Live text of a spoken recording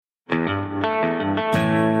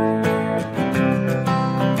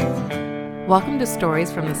Welcome to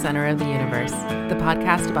Stories from the Center of the Universe, the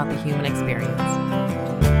podcast about the human experience.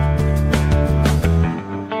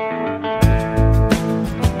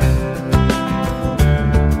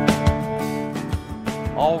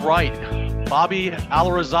 All right, Bobby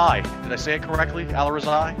Al-Razai. Did I say it correctly?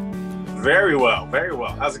 Al-Razai? Very well, very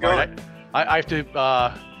well. How's it going? Right. I have to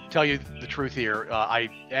tell you the truth here. I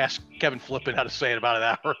asked Kevin Flippin how to say it about an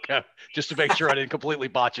hour ago, just to make sure I didn't completely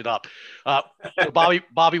botch it up. So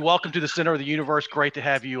Bobby, welcome to the Center of the Universe. Great to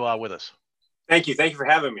have you with us. Thank you. Thank you for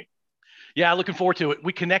having me. Yeah, looking forward to it.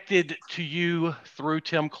 We connected to you through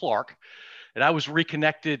Tim Clark, and I was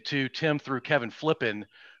reconnected to Tim through Kevin Flippin.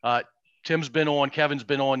 Tim's been on, Kevin's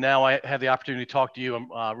been on. Now I have the opportunity to talk to you.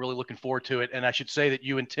 I'm really looking forward to it. And I should say that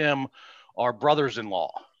you and Tim are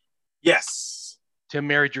brothers-in-law. Yes. Tim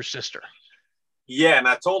married your sister. Yeah, and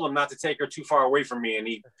I told him not to take her too far away from me, and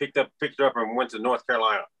he picked her up and went to North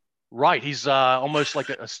Carolina. Right. He's almost like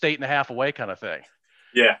a state and a half away kind of thing.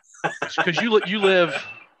 Yeah. Because you live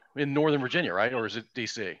in Northern Virginia, right? Or is it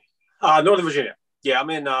D.C.? Northern Virginia. Yeah, I'm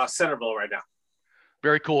in Centerville right now.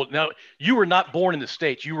 Very cool. Now, you were not born in the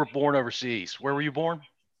States. You were born overseas. Where were you born?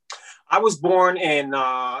 I was born in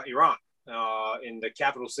Iran, in the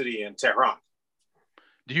capital city in Tehran.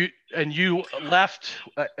 You left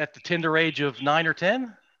at the tender age of 9 or 10? Is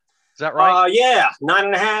that right? Yeah,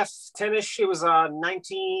 9.5, 10-ish. It was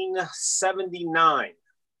 1979.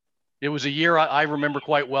 It was a year I remember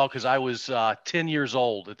quite well because I was 10 years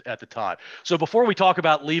old at the time. So before we talk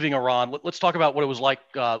about leaving Iran, let's talk about what it was like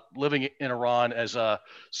living in Iran as a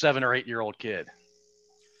 7 or 8 year old kid.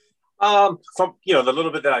 From the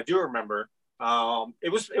little bit that I do remember,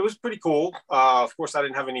 it was pretty cool. Of course, I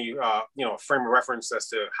didn't have any frame of reference as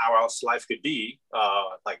to how else life could be,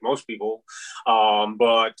 like most people.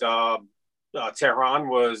 But Tehran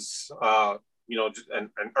was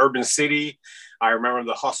an urban city. I remember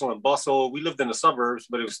the hustle and bustle. We lived in the suburbs,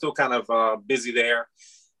 but it was still kind of busy there.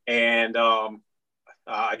 And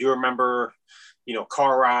I do remember,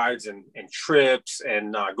 car rides and trips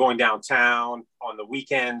and going downtown on the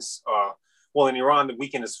weekends. Well, in Iran, the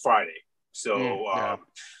weekend is Friday. So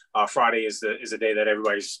Friday is the day that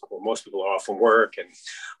most people are off from work. And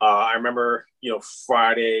I remember,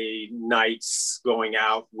 Friday nights going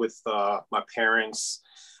out with my parents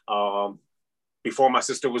before my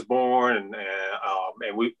sister was born, and a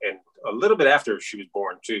little bit after she was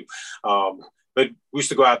born too. But we used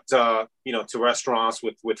to go out, to restaurants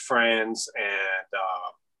with friends,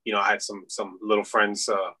 and I had some little friends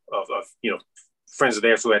of friends of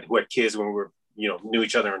theirs who had kids when we were knew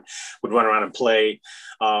each other and would run around and play.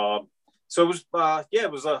 So it was it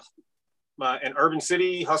was an urban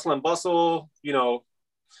city, hustle and bustle.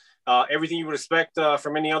 Everything you would expect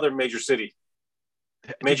from any other major city.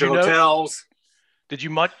 Major hotels. Did you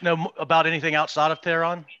know about anything outside of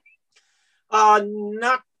Tehran?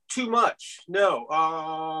 Not too much,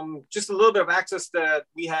 no. Just a little bit of access that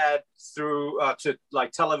we had through to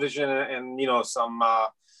like television and some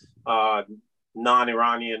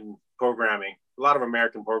non-Iranian programming. A lot of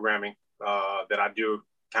American programming that I do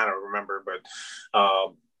kind of remember, but I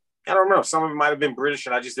don't know. Some of it might have been British,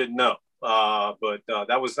 and I just didn't know. But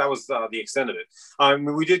that was the extent of it.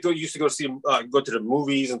 We used to go to the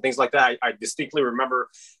movies and things like that. I distinctly remember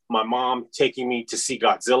my mom taking me to see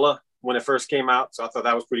Godzilla when it first came out. So I thought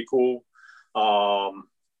that was pretty cool. I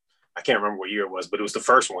can't remember what year it was, but it was the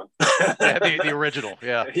first one. Yeah, the original.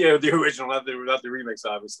 Yeah. Yeah, the original, not the remix,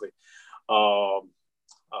 obviously.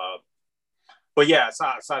 But yeah,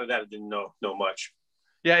 outside of that, I didn't know much.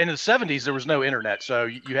 Yeah, in the 70s, there was no internet. So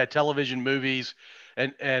you had television, movies,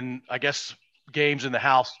 and I guess games in the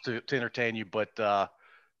house to entertain you. But no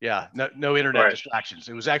internet distractions.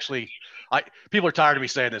 It was actually, people are tired of me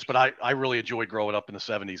saying this, but I really enjoyed growing up in the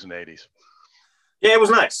 70s and 80s. Yeah, it was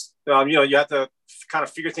nice. You have to kind of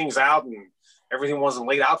figure things out, and everything wasn't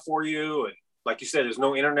laid out for you. And like you said, there's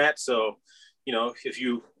no internet. So, if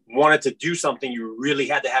you wanted to do something, you really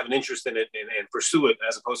had to have an interest in it and pursue it,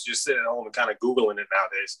 as opposed to just sitting at home and kind of Googling it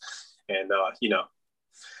nowadays. And,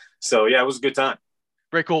 so yeah, it was a good time.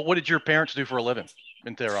 Very cool. What did your parents do for a living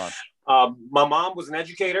in Tehran? My mom was an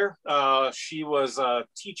educator. She was a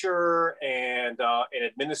teacher and an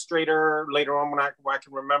administrator later on when I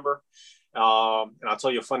can remember. And I'll tell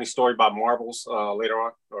you a funny story about marbles later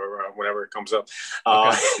on, or whenever it comes up.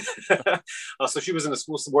 Okay. So she was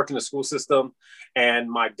worked in the school system, and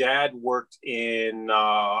my dad worked in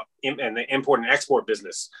the import and export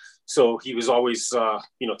business. So he was always,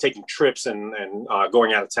 taking trips and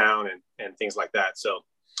going out of town and things like that. So.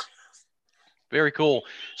 Very cool.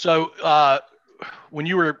 So when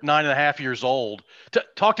you were 9.5 years old,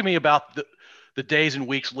 talk to me about the days and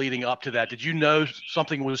weeks leading up to that, did you know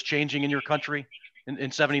something was changing in your country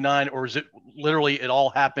in 79, or is it literally it all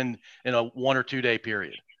happened in a 1 or 2 day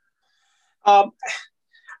period?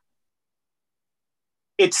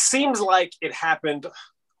 It seems like it happened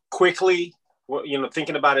quickly,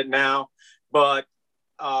 thinking about it now, but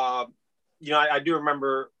I do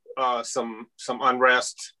remember some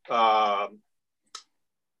unrest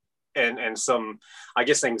and some, I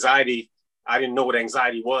guess, anxiety. I didn't know what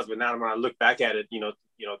anxiety was, but now when I look back at it,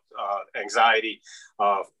 anxiety,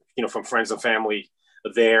 from friends and family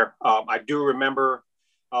there. I do remember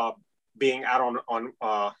being out on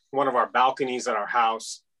one of our balconies at our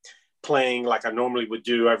house, playing like I normally would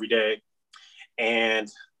do every day, and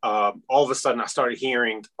all of a sudden I started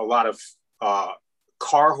hearing a lot of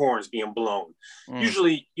car horns being blown.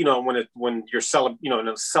 Usually, when you're in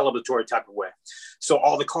a celebratory type of way. So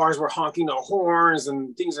all the cars were honking their horns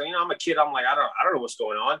and things. I'm a kid. I'm like, I don't know what's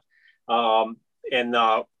going on. And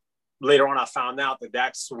later on, I found out that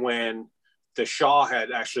that's when the Shah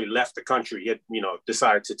had actually left the country. He had,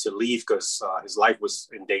 decided to leave because his life was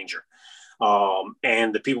in danger.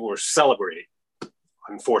 And the people were celebrating,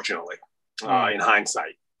 unfortunately, in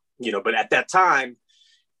hindsight. But at that time,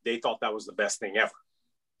 they thought that was the best thing ever.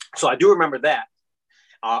 So I do remember that.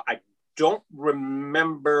 I don't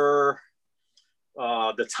remember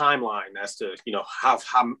the timeline as to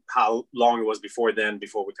how long it was before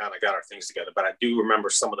we kind of got our things together. But I do remember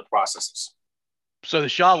some of the processes. So the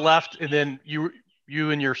Shah left, and then you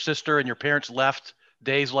and your sister and your parents left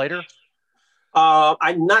days later.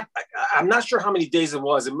 I'm not sure how many days it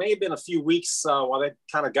was. It may have been a few weeks while they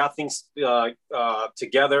kind of got things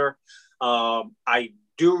together. I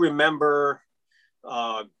do remember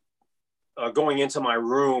going into my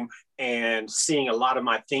room and seeing a lot of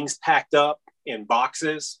my things packed up in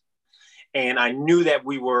boxes. And I knew that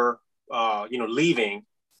we were, leaving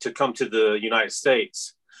to come to the United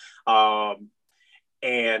States.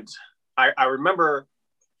 And I remember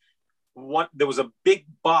there was a big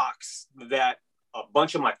box that a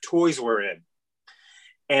bunch of my toys were in.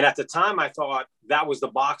 And at the time I thought that was the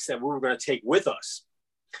box that we were going to take with us.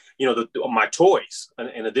 My toys,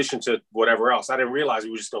 in addition to whatever else. I didn't realize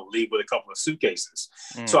we were just going to leave with a couple of suitcases.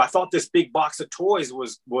 So I thought this big box of toys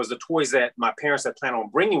was the toys that my parents had planned on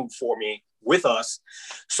bringing for me with us.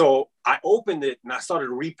 So I opened it and I started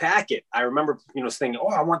to repack it. I remember, saying, "Oh,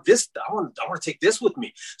 I want this. I want to take this with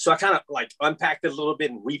me." So I kind of like unpacked it a little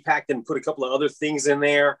bit and repacked it and put a couple of other things in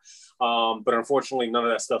there. But unfortunately, none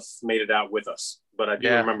of that stuff made it out with us. But I do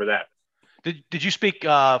remember that. Did you speak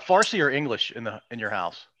Farsi or English in your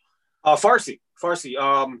house? Farsi.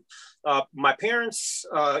 My parents,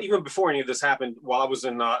 even before any of this happened, while I was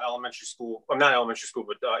in elementary school, not elementary school,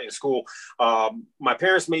 but in school, my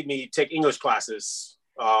parents made me take English classes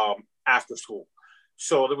after school.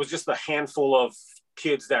 So there was just a handful of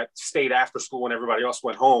kids that stayed after school when everybody else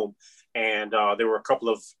went home. And there were a couple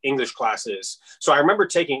of English classes. So I remember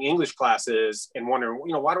taking English classes and wondering,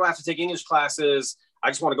 why do I have to take English classes? I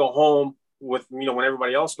just want to go home with, when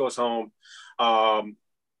everybody else goes home.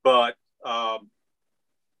 But I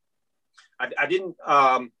didn't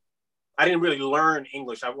really learn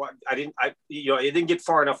English. It didn't get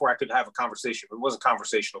far enough where I could have a conversation. It wasn't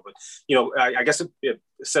conversational, but I guess it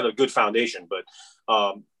set a good foundation. But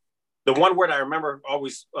the one word I remember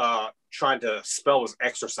always trying to spell was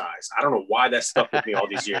exercise. I don't know why that stuck with me all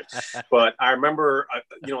these years, but I remember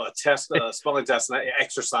a test, a spelling test, and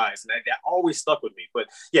exercise, and that always stuck with me. But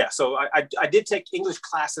yeah, so I did take English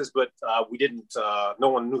classes, but we didn't. No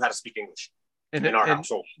one knew how to speak English in our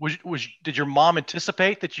household. Did your mom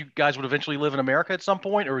anticipate that you guys would eventually live in America at some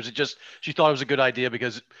point, or was it just she thought it was a good idea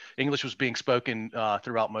because English was being spoken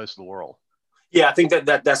throughout most of the world? Yeah, I think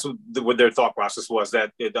that's what their thought process was,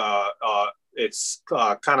 that it's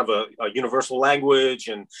kind of a universal language,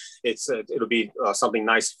 and it'll be something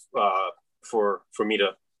nice for me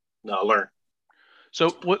to learn. So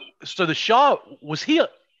the Shah, was he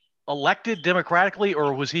elected democratically,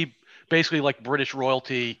 or was he basically like British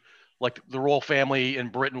royalty, like the royal family in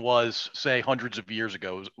Britain was, say, hundreds of years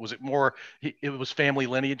ago? Was it more? It was family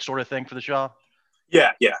lineage sort of thing for the Shah?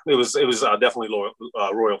 Yeah, it was definitely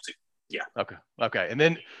royalty. Yeah. Okay. And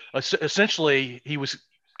then essentially he was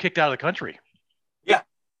kicked out of the country. Yeah.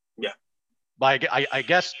 By, I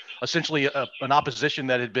guess, essentially an opposition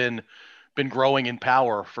that had been growing in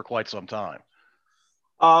power for quite some time.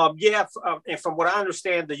 And from what I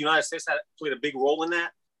understand, the United States played a big role in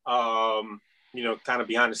that, kind of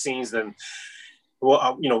behind the scenes. And,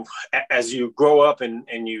 as you grow up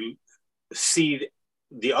and you see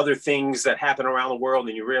the other things that happen around the world,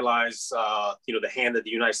 and you realize, the hand that the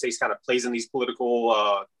United States kind of plays in these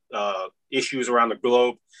political issues around the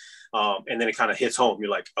globe. And then it kind of hits home.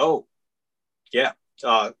 You're like, oh, yeah.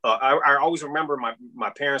 I always remember my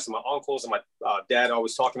parents and my uncles and my dad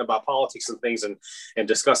always talking about politics and things and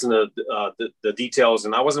discussing the details.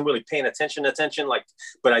 And I wasn't really paying attention,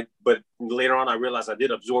 but later on I realized I did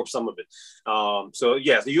absorb some of it. So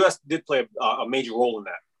yeah, the U.S. did play a major role in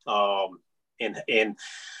that. And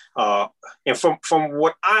from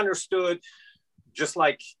what I understood, just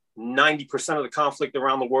like 90% of the conflict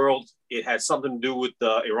around the world, it had something to do with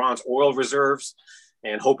Iran's oil reserves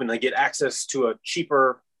and hoping to get access to a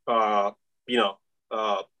cheaper, oil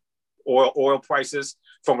prices.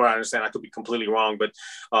 From what I understand, I could be completely wrong, but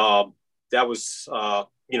that was, the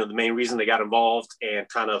main reason they got involved and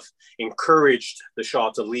kind of encouraged the Shah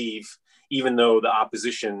to leave, even though the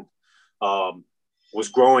opposition was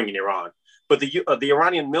growing in Iran. But the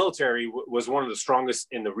Iranian military was one of the strongest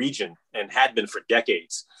in the region and had been for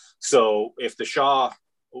decades. So if the Shah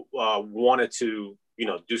wanted to,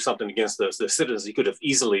 do something against the citizens, he could have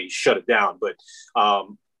easily shut it down. But I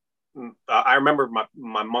remember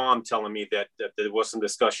my mom telling me that there was some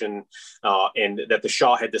discussion and that the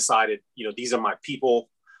Shah had decided, these are my people.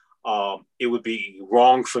 It would be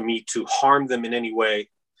wrong for me to harm them in any way,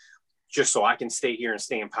 just so I can stay here and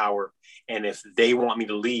stay in power. And if they want me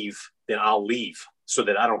to leave, then I'll leave so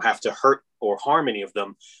that I don't have to hurt or harm any of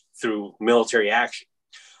them through military action.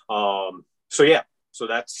 So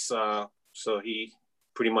he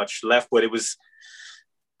pretty much left, but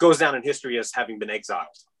goes down in history as having been exiled.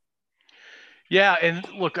 Yeah, and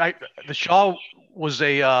look, the Shah was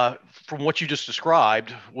from what you just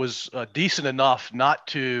described, was decent enough not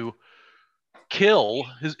to kill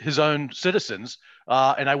his own citizens,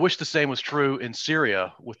 and I wish the same was true in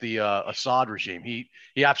Syria with the Assad regime. He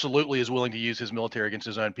absolutely is willing to use his military against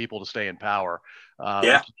his own people to stay in power.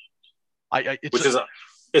 It's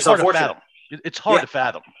hard to fathom. It's hard to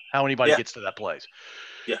fathom how anybody gets to that place.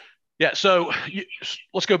 Yeah. So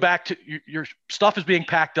let's go back to your stuff is being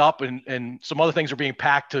packed up and some other things are being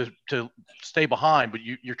packed to stay behind, but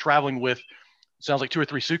you're traveling with, sounds like 2 or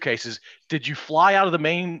 3 suitcases. Did you fly out of the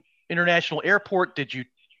main international airport? Did you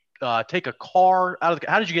take a car how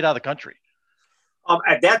did you get out of the country?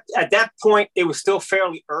 At that point, it was still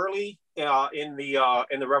fairly early in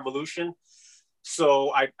the revolution.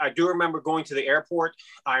 So I do remember going to the airport.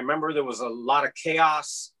 I remember there was a lot of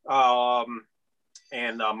chaos.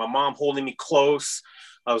 And my mom holding me close.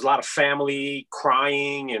 There was a lot of family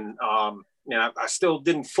crying, and I still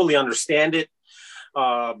didn't fully understand it.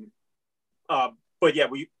 But yeah,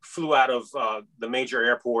 we flew out of the major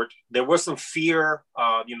airport. There was some fear,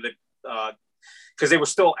 because they were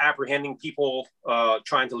still apprehending people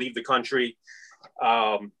trying to leave the country.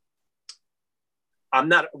 We're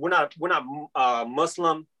not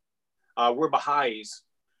Muslim. We're Baha'is,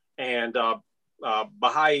 and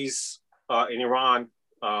Baha'is in Iran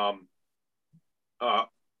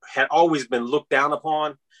had always been looked down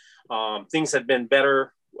upon. Things had been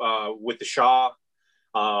better with the Shah,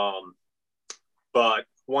 but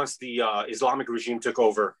once the Islamic regime took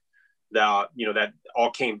over, that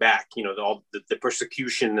all came back. All the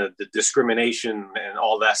persecution, the discrimination, and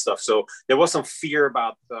all that stuff. So there was some fear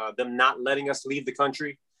about them not letting us leave the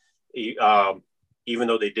country, even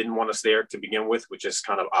though they didn't want us there to begin with, which is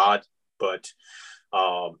kind of odd. But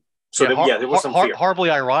there was some fear. Horribly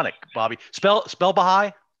ironic, Bobby. Spell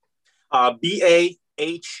Baha'i. BAHA'.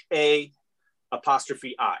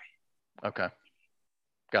 Okay,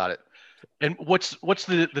 got it. And what's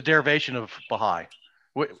the derivation of Baha'i?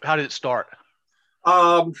 How did it start?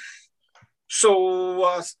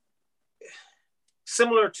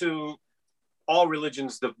 Similar to all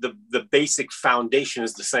religions, the basic foundation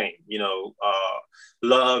is the same.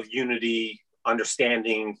 Love, unity,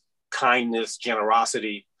 understanding, kindness,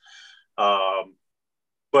 generosity.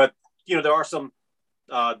 But there are some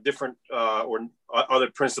different or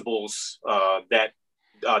other principles that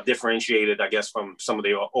differentiated, I guess, from some of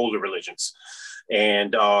the older religions.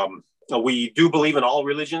 And we do believe in all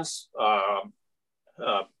religions,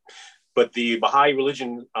 but the Baha'i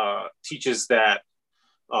religion teaches that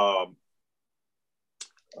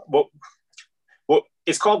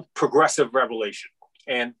it's called progressive revelation.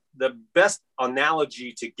 And the best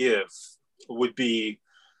analogy to give would be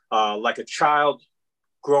like a child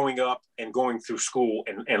growing up and going through school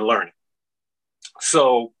and learning.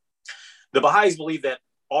 So the Baha'is believe that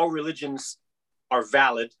all religions are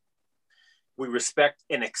valid. We respect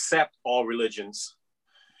and accept all religions,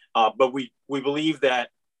 but we believe that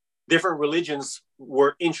different religions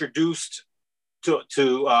were introduced to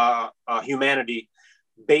humanity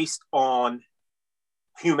based on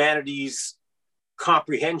humanity's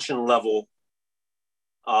comprehension level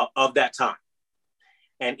of that time.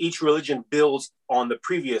 and each religion builds on the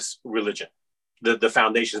previous religion, the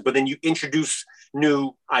foundations. But then you introduce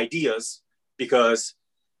new ideas because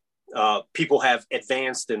people have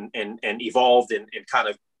advanced and evolved and kind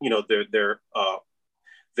of,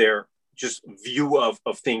 their just view of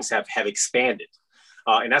things have expanded.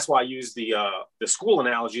 And that's why I use the school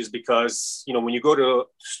analogies, because, when you go to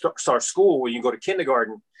start school, when you go to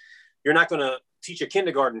kindergarten, you're not going to teach a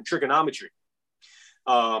kindergarten trigonometry.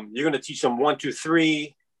 You're going to teach them 1, 2,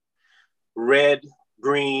 3, red,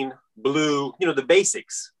 green, blue, the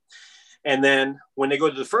basics. And then when they go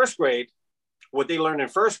to the first grade, what they learn in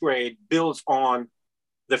first grade builds on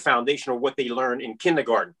the foundation of what they learn in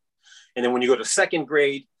kindergarten. And then when you go to second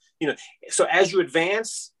grade, so as you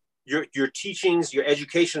advance, your teachings, your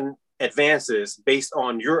education advances based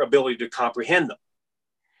on your ability to comprehend them.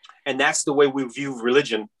 And that's the way we view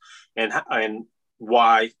religion, and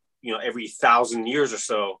why, every 1,000 years or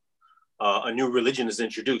so, a new religion is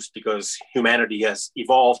introduced, because humanity has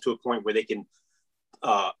evolved to a point where they can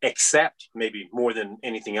accept, maybe more than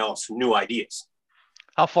anything else, new ideas.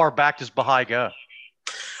 How far back does Baha'i go?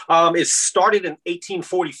 It started in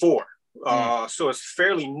 1844. So it's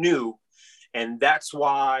fairly new. And that's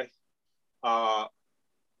why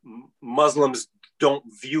Muslims don't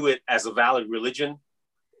view it as a valid religion.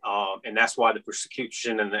 And that's why the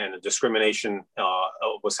persecution and the discrimination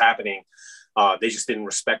was happening. They just didn't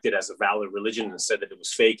respect it as a valid religion and said that it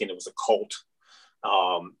was fake and it was a cult.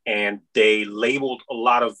 And they labeled a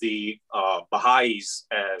lot of the Baha'is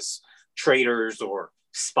as traitors or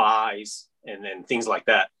spies and things like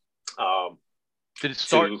that. Did it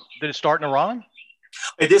start in Iran?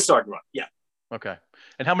 It did start in Iran, yeah. Okay.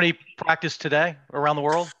 And how many practice today around the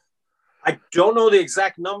world? I don't know the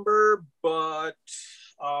exact number, but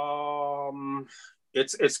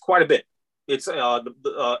it's quite a bit. It's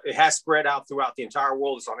it has spread out throughout the entire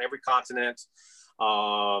world. It's on every continent.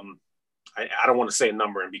 I don't want to say a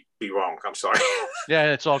number and be wrong. I'm sorry.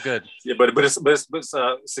 Yeah, it's all good. Yeah, but it's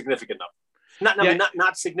a significant number.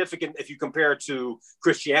 Not significant if you compare it to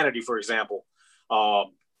Christianity, for example.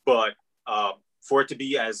 But for it to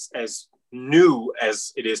be as new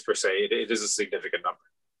as it is per se, it is a significant number.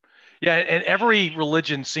 Yeah, and every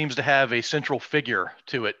religion seems to have a central figure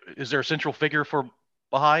to it. Is there a central figure for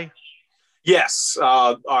Baha'i? Yes.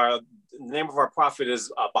 The name of our prophet is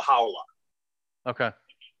Baha'u'llah. Okay.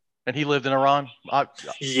 And he lived in Iran?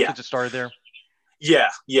 Yeah. Since it started there? Yeah.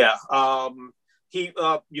 He,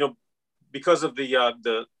 because of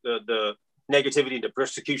the negativity, the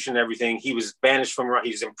persecution and everything, he was banished from Iran.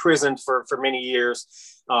 He was imprisoned for many years.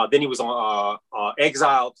 Then he was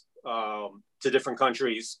exiled to different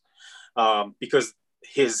countries because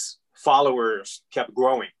his followers kept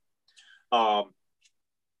growing. But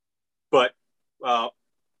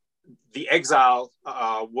the exile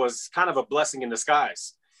was kind of a blessing in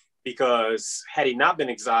disguise, because had he not been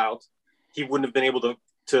exiled, he wouldn't have been able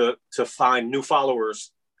to find new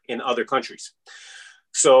followers in other countries.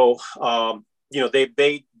 So, they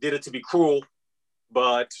did it to be cruel,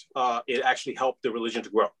 but it actually helped the religion to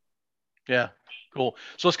grow. Yeah, cool.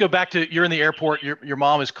 So let's go back to, you're in the airport. Your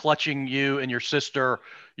mom is clutching you and your sister.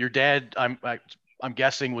 Your dad, I'm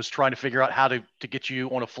guessing, was trying to figure out how to get you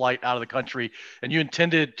on a flight out of the country, and you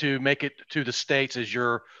intended to make it to the States as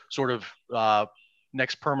your sort of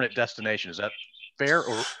next permanent destination. Is that fair,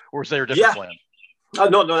 or is there a different plan?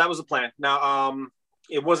 No, that was a plan. Now,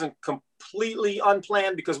 it wasn't completely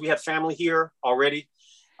unplanned because we had family here already.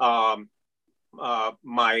 My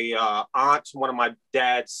aunt, one of my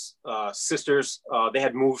dad's sisters, they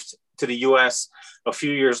had moved to the U.S. a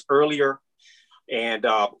few years earlier, and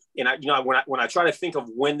when I try to think of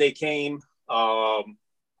when they came,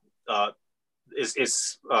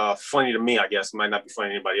 it's funny to me. I guess it might not be funny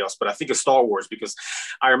to anybody else, but I think of Star Wars, because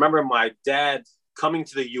I remember my dad coming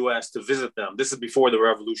to the U.S. to visit them. This is before the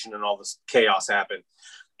revolution and all this chaos happened.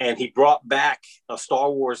 And he brought back a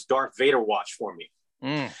Star Wars Darth Vader watch for me.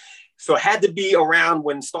 So it had to be around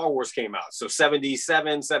when Star Wars came out. So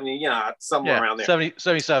 77, 70, somewhere around there.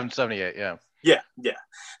 77, 78, yeah. Yeah.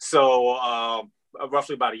 So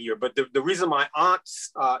roughly about a year. But the reason my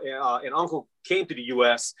aunts and uncle came to the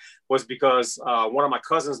U.S. was because one of my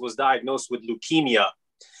cousins was diagnosed with leukemia.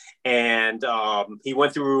 And he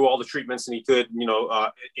went through all the treatments and he could,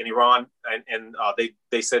 in Iran. And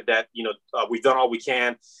they said that, we've done all we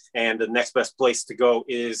can. And the next best place to go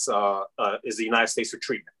is the United States for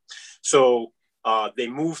treatment. So they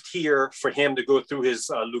moved here for him to go through his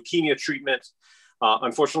leukemia treatment.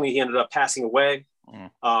 Unfortunately, he ended up passing away.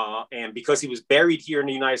 And because he was buried here in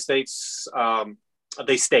the United States,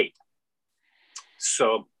 they stayed.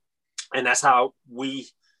 So, and that's how we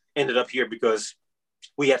ended up here, because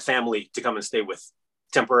we had family to come and stay with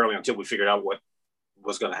temporarily until we figured out what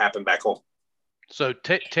was going to happen back home. So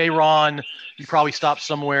Tehran, you probably stopped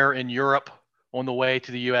somewhere in Europe on the way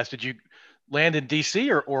to the U.S. Did you land in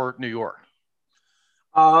D.C. or New York?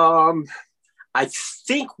 I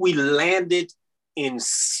think we landed in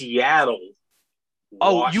Seattle.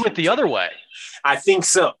 Oh, Washington. you went the other way. I think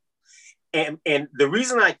so. And the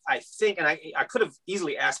reason I think, and I could have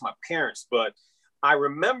easily asked my parents, but I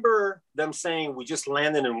remember them saying we just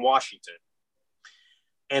landed in Washington.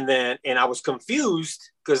 And I was confused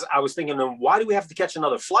because I was thinking, then why do we have to catch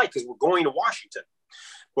another flight? Because we're going to Washington.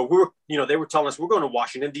 But they were telling us we're going to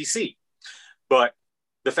Washington, D.C. But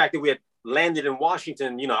the fact that we had landed in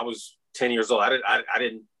Washington, I was 10 years old. I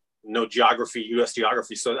didn't know geography, U.S.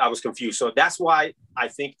 geography. So I was confused. So that's why I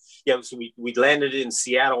think, so we landed in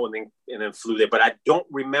Seattle and then flew there. But I don't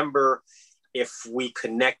remember if we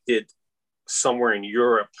connected somewhere in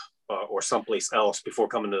Europe or someplace else before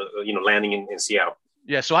coming to, landing in Seattle.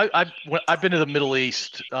 Yeah. So I've been to the Middle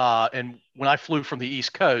East. And when I flew from the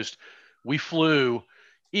East Coast, we flew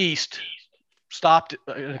east, stopped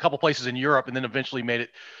in a couple places in Europe, and then eventually made it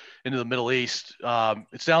into the Middle East.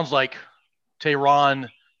 It sounds like Tehran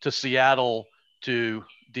to Seattle to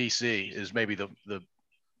DC is maybe the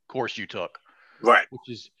course you took. Right. Which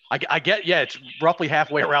is, I get, it's roughly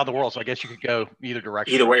halfway around the world. So I guess you could go either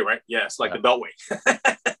direction. Either way, right? Yeah, it's like the Beltway.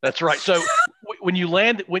 That's right. So when you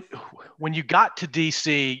when you got to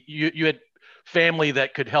DC, you had family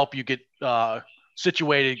that could help you get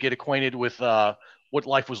situated, get acquainted with what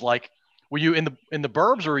life was like. Were you in the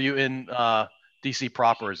burbs, or were you in DC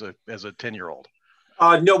proper as a 10-year-old?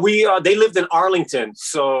 No, they lived in Arlington,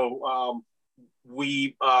 so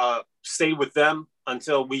we stayed with them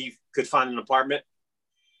until we could find an apartment,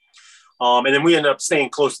 and then we ended up staying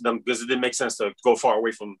close to them because it didn't make sense to go far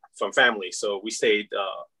away from family. So we stayed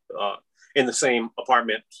in the same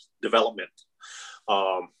apartment development.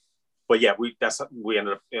 But yeah, we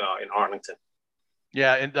ended up in Arlington.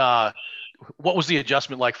 Yeah, and what was the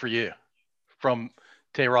adjustment like for you from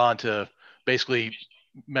Tehran to basically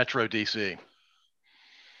Metro DC?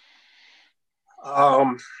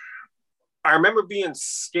 I remember being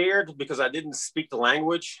scared because I didn't speak the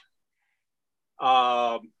language.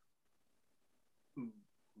 But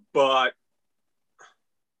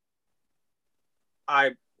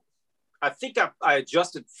I think I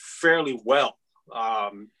adjusted fairly well.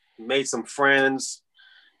 Made some friends.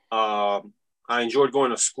 I enjoyed going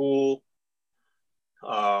to school.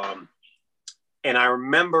 And I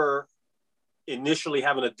remember initially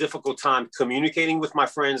having a difficult time communicating with my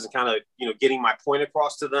friends and kind of, getting my point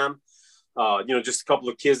across to them. Just a couple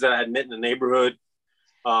of kids that I had met in the neighborhood.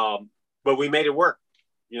 But we made it work.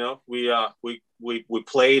 We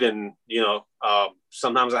played, and,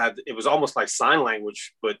 sometimes it was almost like sign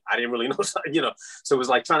language, but I didn't really know, so it was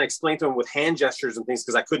like trying to explain to them with hand gestures and things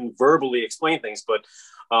because I couldn't verbally explain things. But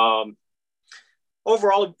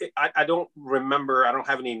overall, I don't remember. I don't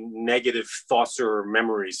have any negative thoughts or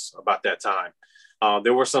memories about that time.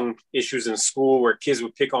 There were some issues in school where kids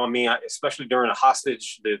would pick on me, especially during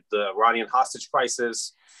the Iranian hostage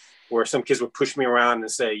crisis, where some kids would push me around and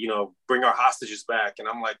say, bring our hostages back. And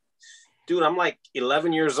I'm like, dude, I'm like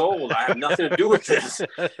 11 years old. I have nothing to do with this.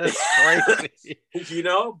 That's crazy.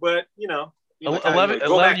 But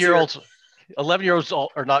 11-year-olds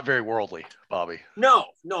are not very worldly, Bobby. No.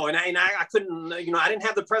 And I couldn't, I didn't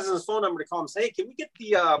have the president's phone number to call him and say, hey, can we get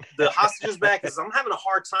the hostages back? Because I'm having a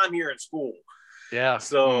hard time here at school. Yeah.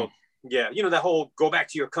 So, that whole go back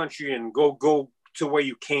to your country and go to where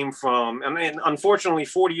you came from. I mean, unfortunately,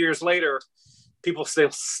 40 years later, people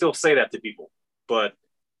still say that to people. But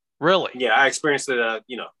really, yeah, I experienced it. I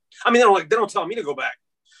mean, they don't tell me to go back,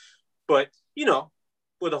 but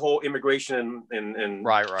with the whole immigration and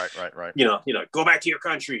right. Go back to your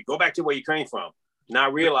country, go back to where you came from.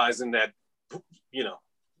 Not realizing that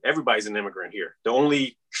everybody's an immigrant here. The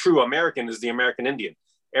only true American is the American Indian.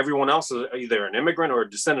 Everyone else is either an immigrant or a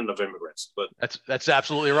descendant of immigrants. But that's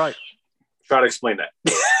absolutely right. Try to explain that.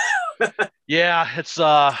 Yeah, it's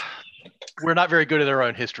we're not very good at our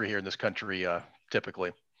own history here in this country,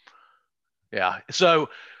 typically. Yeah. So,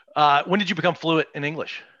 when did you become fluent in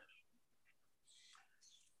English?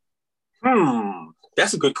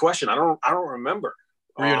 That's a good question. I don't remember.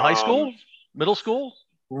 Were you in high school, middle school?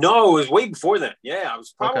 No, it was way before then. Yeah, I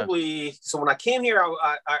was probably so when I came here,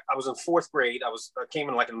 I was in fourth grade. I came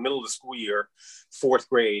in like in the middle of the school year, fourth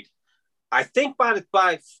grade. I think by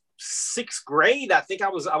sixth grade, I think I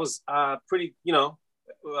was pretty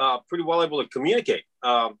pretty well able to communicate.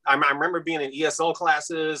 I remember being in ESL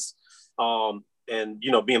classes, and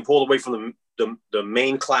being pulled away from the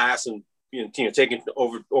main class and taken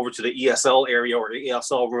over to the ESL area or the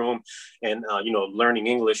ESL room, and learning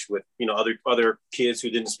English with other kids who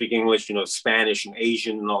didn't speak English, Spanish and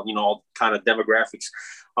Asian and all kind of demographics.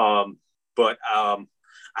 But I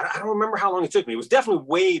don't remember how long it took me. It was definitely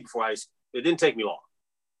way before high school. It didn't take me long.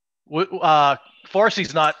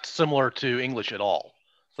 Farsi's not similar to English at all.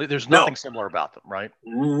 There's nothing similar about them, right?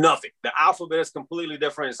 Nothing. The alphabet is completely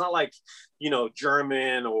different. It's not like,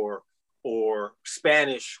 German or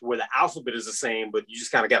Spanish where the alphabet is the same, but you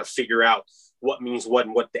just kind of got to figure out what means what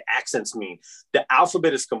and what the accents mean. The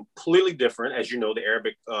alphabet is completely different, as you know, the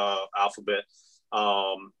Arabic alphabet.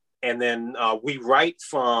 And then we write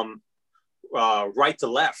from right to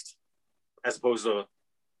left, as opposed to,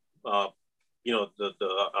 the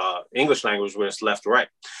English language where it's left to right.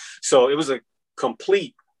 So it was a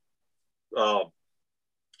complete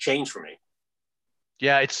change for me.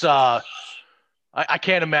 Yeah, it's I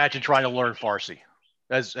can't imagine trying to learn Farsi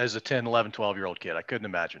as a 10, 11, 12-year-old kid. I couldn't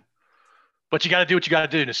imagine. But you got to do what you got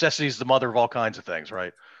to do. Necessity is the mother of all kinds of things,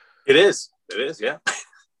 right? It is, yeah.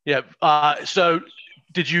 Yeah. So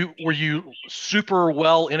were you super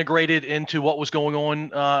well integrated into what was going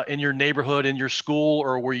on in your neighborhood, in your school,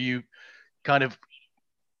 or were you kind of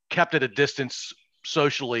kept at a distance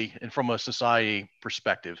socially and from a society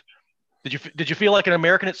perspective? Did you feel like an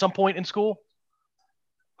American at some point in school?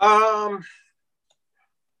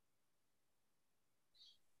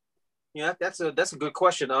 Yeah, that's a good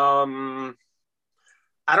question. I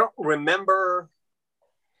don't remember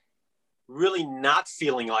really not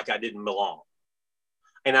feeling like I didn't belong.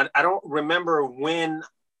 And I don't remember when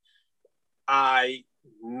I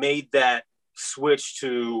made that switch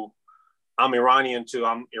to I'm Iranian to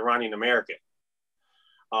I'm Iranian American.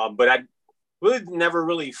 But I really never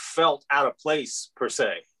really felt out of place per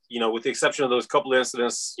se, with the exception of those couple of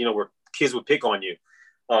incidents, where kids would pick on you.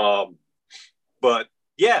 But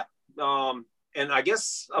yeah. And I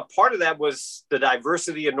guess a part of that was the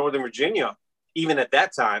diversity of Northern Virginia, even at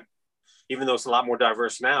that time, even though it's a lot more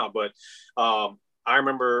diverse now. But I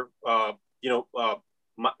remember, I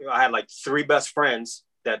had like 3 best friends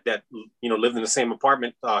that lived in the same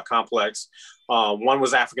apartment complex. One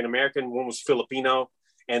was African-American, one was Filipino,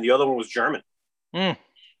 and the other one was German. And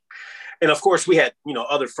of course we had,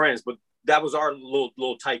 other friends, but that was our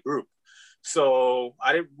little tight group. So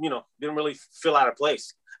I didn't really feel out of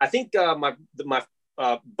place. I think my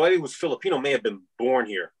buddy who's Filipino may have been born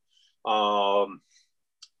here. And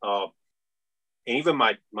even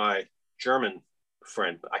my German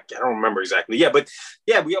friend, I don't remember exactly. Yeah, but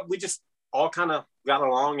yeah, we just all kind of got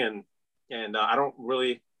along, and I don't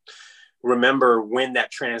really remember when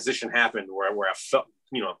that transition happened where I felt,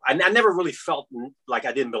 I never really felt like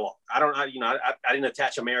I didn't belong. I didn't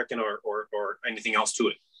attach American or anything else to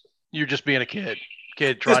it. You're just being a kid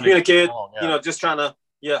trying just being a kid, belong, yeah. Just trying to,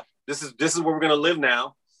 yeah, this is where we're going to live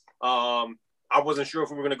now. I wasn't sure if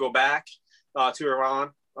we were going to go back to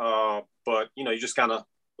Iran, but you just kind of,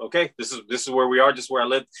 okay, this is where we are, just where I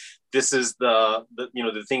live. This is the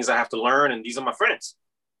things I have to learn, and these are my friends.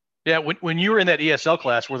 Yeah, when you were in that ESL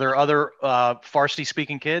class, were there other Farsi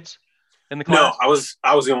speaking kids in the class? No, I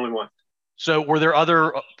was the only one. So were there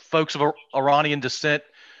other folks of Iranian descent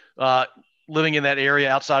living in that area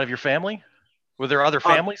outside of your family? Were there other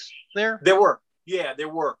families there? There were. Yeah, there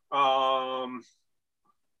were. But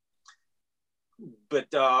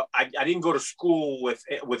I didn't go to school with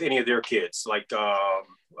any of their kids. Like I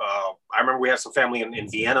remember we had some family in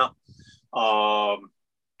Vienna,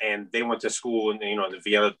 and they went to school in the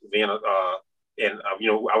Vienna, and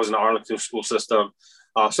I was in the Arlington school system.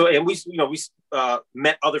 And we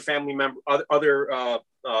met other family members, other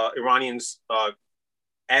Iranians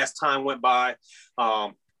as time went by.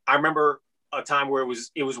 I remember a time where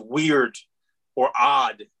it was weird or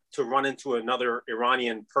odd to run into another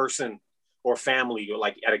Iranian person or family, or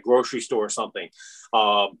like at a grocery store or something,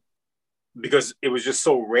 because it was just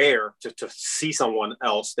so rare to see someone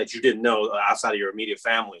else that you didn't know outside of your immediate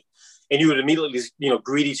family. And you would immediately,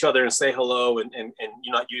 greet each other and say hello. And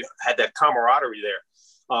you had that camaraderie there.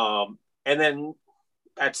 And then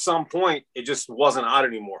at some point, it just wasn't odd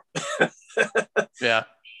anymore. Yeah.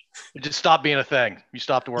 It just stopped being a thing. You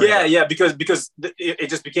stopped worrying. Yeah, because it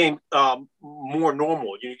just became more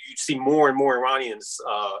normal. You see more and more Iranians,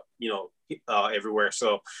 everywhere.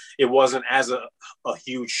 So it wasn't as a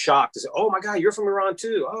huge shock to say, "Oh my God, you're from Iran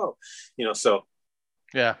too." Oh, so.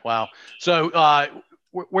 Yeah. Wow. So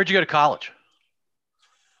where'd you go to college?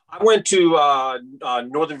 I went to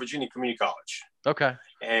Northern Virginia Community College. Okay.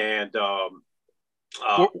 And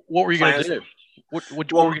what were you going to do? What were you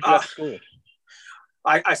going to do at school?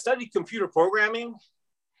 I studied computer programming,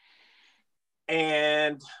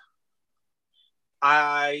 and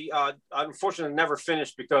I unfortunately never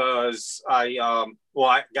finished because I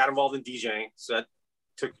got involved in DJing, so that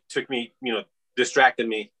took me, distracted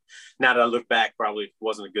me. Now that I look back, probably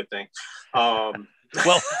wasn't a good thing.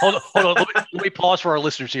 Well, hold on. Let me pause for our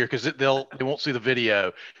listeners here because they won't see the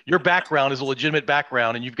video. Your background is a legitimate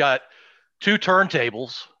background, and you've got 2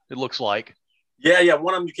 turntables. It looks like. Yeah.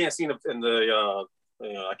 One of them you can't see in the.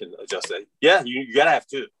 I can adjust that. Yeah, you gotta have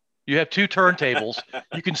 2. You have 2 turntables.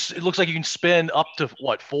 It looks like you can spin up to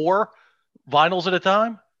what, 4 vinyls at a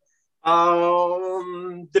time?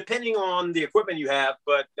 Depending on the equipment you have,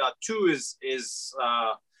 but 2 is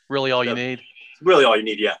really all you need. Really all you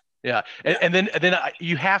need, yeah. Yeah, and then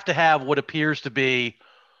you have to have what appears to be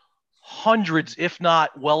hundreds, if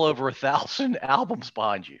not well over 1,000 albums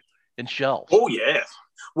behind you in shelves. Oh yeah.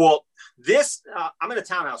 Well, this I'm in a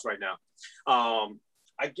townhouse right now.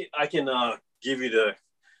 I can give you the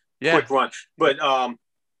quick run, but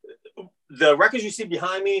the records you see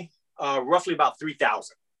behind me, roughly about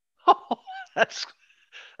 3,000. Oh, that's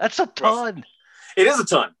a ton. It is a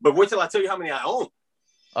ton, but wait till I tell you how many I own.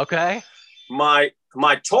 Okay. My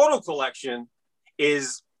total collection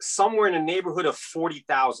is somewhere in the neighborhood of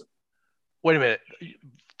 40,000. Wait a minute,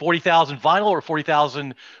 40,000 vinyl or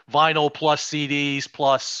 40,000 vinyl plus CDs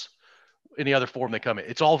plus any other form they come in?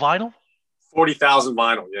 It's all vinyl? 40,000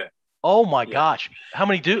 vinyl, yeah. Oh my gosh. How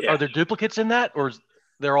many are there duplicates in that, or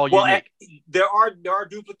they're all unique? There are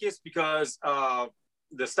duplicates because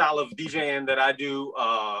the style of DJing that I do,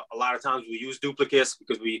 a lot of times we use duplicates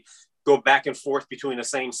because we go back and forth between the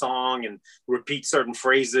same song and repeat certain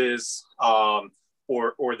phrases, or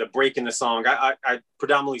the break in the song. I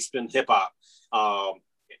predominantly spin hip hop.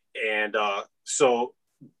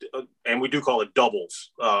 And we do call it doubles.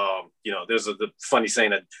 There's the funny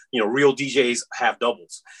saying that, real DJs have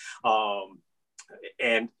doubles.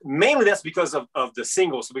 And mainly that's because of the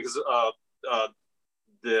singles, because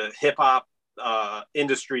the hip hop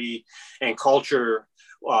industry and culture,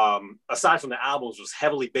 aside from the albums, was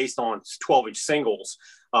heavily based on 12-inch singles.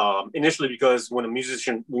 Initially, because when a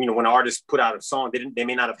musician, when an artist put out a song, they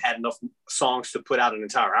may not have had enough songs to put out an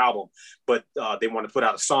entire album, but they want to put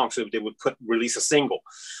out a song, so they would release a single.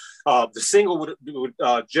 The single would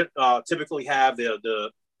typically have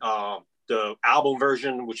the album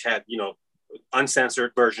version, which had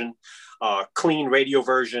uncensored version, clean radio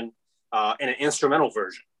version, and an instrumental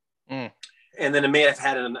version. And then it may have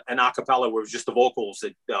had an acapella where it was just the vocals,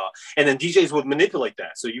 and then DJs would manipulate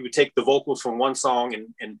that. So you would take the vocals from one song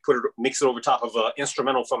and mix it over top of an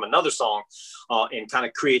instrumental from another song, and kind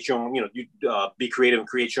of create your own, be creative and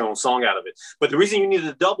create your own song out of it. But the reason you needed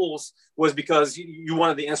the doubles was because you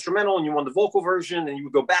wanted the instrumental and you wanted the vocal version, and you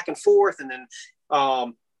would go back and forth, and then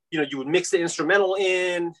you would mix the instrumental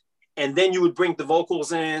in, and then you would bring the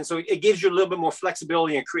vocals in. So it gives you a little bit more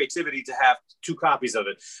flexibility and creativity to have 2 copies of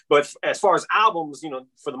it. But as far as albums,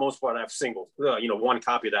 for the most part, I have singles, 1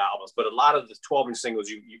 copy of the albums. But a lot of the 12-inch singles,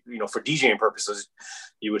 for DJing purposes,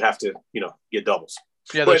 you would have to, get doubles.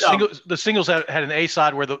 Yeah, the singles had an A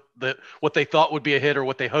side where the what they thought would be a hit or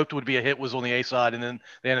what they hoped would be a hit was on the A side, and then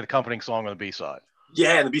they had an accompanying song on the B side.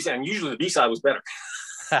 Yeah, and the B side, and usually the B side was better.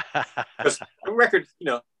 Because the record,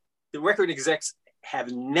 the record execs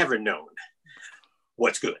have never known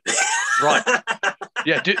what's good. Right.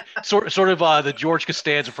 Yeah. Sort of the George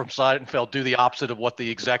Costanza from Seinfeld, do the opposite of what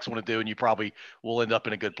the execs want to do, and you probably will end up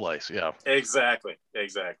in a good place. Yeah. Exactly.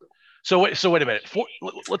 So wait a minute.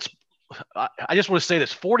 I just want to say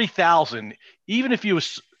this: 40,000. Even if you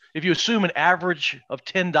assume an average of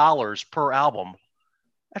 $10 per album,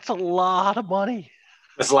 that's a lot of money.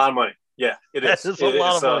 That's a lot of money. Yeah, it is. It's a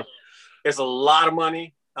lot of money. It's a lot of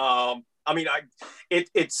money.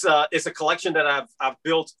 It's a collection that I've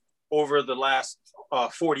built over the last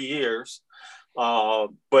 40 years.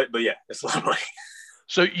 But yeah, it's a lot of money.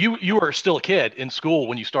 So you were still a kid in school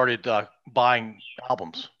when you started buying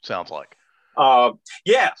albums, sounds like.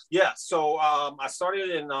 Yeah. So I started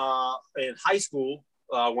in high school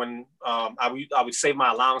when I would save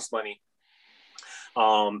my allowance money.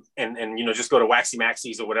 And just go to Waxy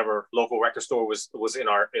Maxie's or whatever local record store was in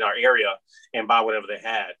our area and buy whatever they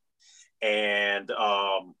had. And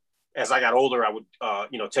as I got older, I would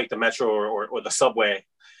take the metro or the subway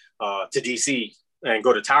to DC and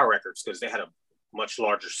go to Tower Records because they had a much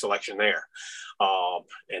larger selection there.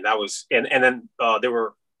 And that was and then there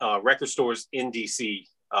were record stores in DC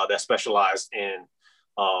that specialized in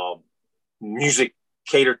music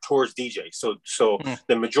catered towards DJs. So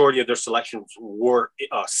the majority of their selections were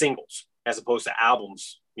singles as opposed to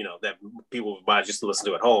albums, that people would buy just to listen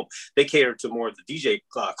to at home. They catered to more of the DJ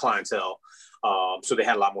clientele. So they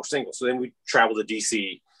had a lot more singles. So then we traveled to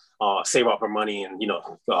DC, save up our money. And, it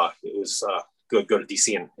was go to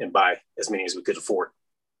DC and buy as many as we could afford.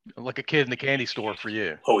 Like a kid in the candy store for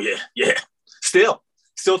you. Oh yeah. Still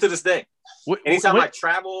to this day. Anytime I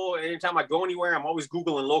travel, anytime I go anywhere, I'm always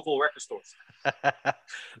Googling local record stores.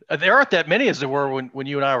 There aren't that many as there were when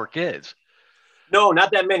you and I were kids. No,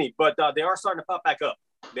 not that many, but they are starting to pop back up.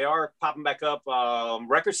 They are popping back up.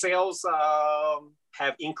 Record sales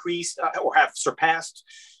have increased or have surpassed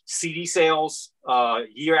CD sales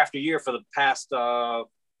year after year for the past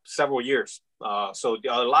several years. So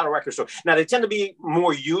a lot of record stores. Now, they tend to be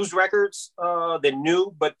more used records than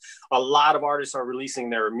new, but a lot of artists are releasing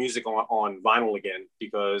their music on vinyl again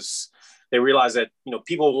because they realize that,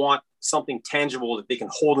 people want something tangible that they can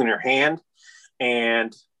hold in their hand.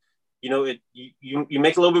 And, you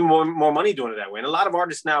make a little bit more money doing it that way. And a lot of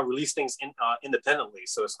artists now release things independently.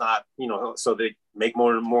 So it's not, so they make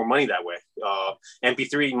more money that way.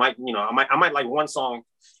 MP3 I might like one song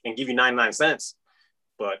and give you 99 cents,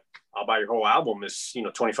 but I'll buy your whole album is,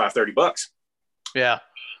 $25, $30. Yeah.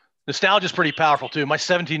 Nostalgia is pretty powerful too. My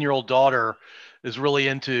 17-year-old daughter is really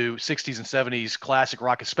into 60s and 70s classic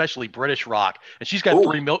rock, especially British rock. And she's got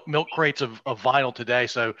 3 milk crates of vinyl today.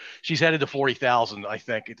 So she's headed to 40,000, I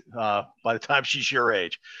think, by the time she's your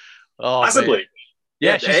age. Oh, possibly.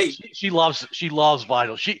 Man. Yeah. She loves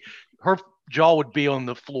vinyl. Her jaw would be on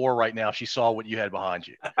the floor right now if she saw what you had behind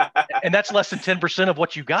you. And that's less than 10% of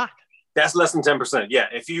what you got. That's less than 10%. Yeah.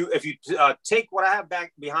 If you take what I have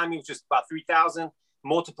back behind me, which is about 3,000,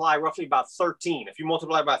 multiply roughly about 13. If you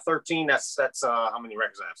multiply by 13, that's how many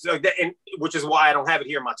records I have. So which is why I don't have it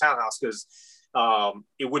here in my townhouse, because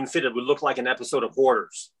it wouldn't fit. It would look like an episode of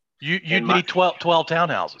Hoarders. You need 12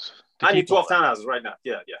 townhouses. I need 12 townhouses right now.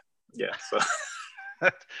 Yeah. So.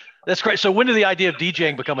 That's great. So when did the idea of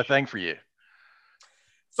DJing become a thing for you?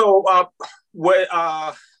 So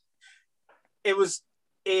it was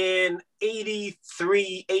in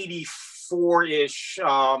 83, 84-ish.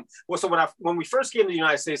 So when we first came to the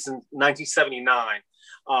United States in 1979,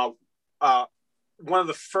 one of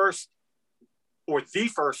the first or the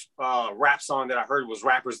first rap song that I heard was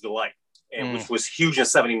Rapper's Delight, and which was huge in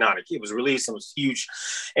 79. It was released and was huge.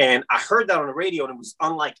 And I heard that on the radio, and it was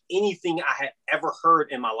unlike anything I had ever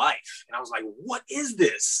heard in my life. And I was like, what is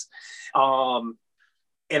this? And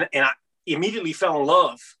I immediately fell in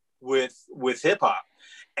love with hip hop.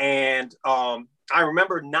 And I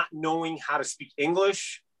remember not knowing how to speak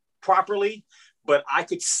English properly, but I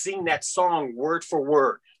could sing that song word for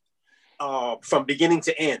word from beginning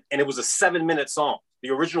to end. And it was a 7-minute song.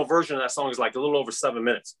 The original version of that song is like a little over 7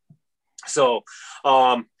 minutes. So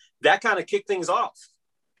that kind of kicked things off.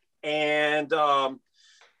 And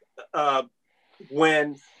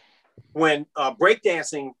when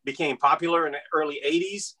breakdancing became popular in the early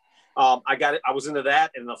 80s, I was into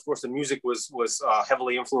that, and of course the music was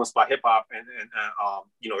heavily influenced by hip hop and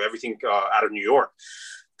everything out of New York.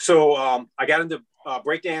 So I got into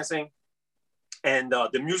breakdancing, and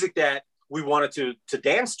the music that we wanted to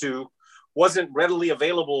dance to wasn't readily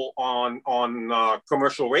available on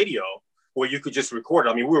commercial radio where you could just record it.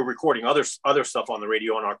 I mean, we were recording other stuff on the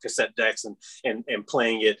radio on our cassette decks and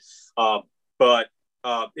playing it, but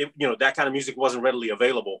that kind of music wasn't readily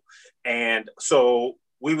available, and so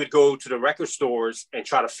we would go to the record stores and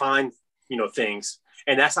try to find, things.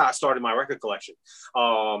 And that's how I started my record collection.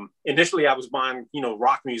 Initially, I was buying,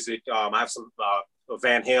 rock music. I have some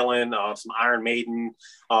Van Halen, some Iron Maiden,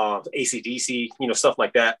 AC/DC, stuff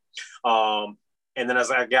like that. And then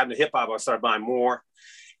as I got into hip hop, I started buying more.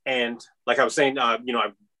 And like I was saying, I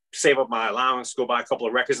save up my allowance, go buy a couple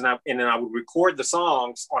of records, and then I would record the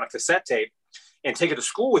songs on a cassette tape and take it to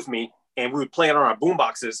school with me. And we would play it on our boom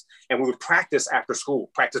boxes, and we would practice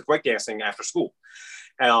breakdancing after school.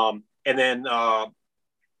 And then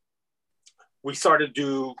we started to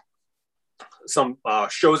do some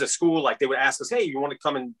shows at school. Like they would ask us, "Hey, you want to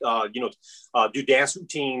come and do dance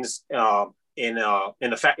routines in the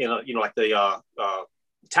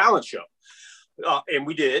talent show?" And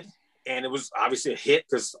we did, and it was obviously a hit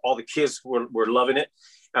because all the kids were loving it.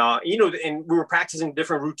 And we were practicing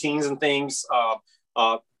different routines and things.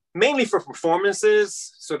 Mainly for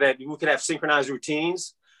performances so that we could have synchronized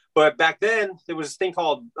routines. But back then there was this thing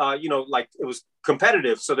called, it was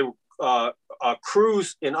competitive. So there were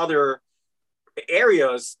crews in other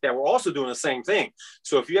areas that were also doing the same thing.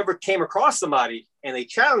 So if you ever came across somebody and they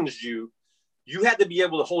challenged you, you had to be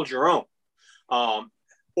able to hold your own,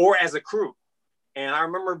 or as a crew. And I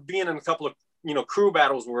remember being in a couple of, crew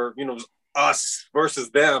battles where, it was us versus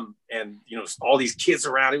them, and all these kids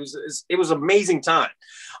around. It was an amazing time.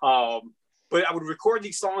 But I would record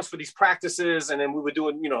these songs for these practices, and then we would do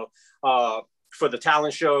it for the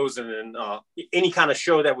talent shows, and then any kind of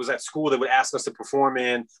show that was at school that would ask us to perform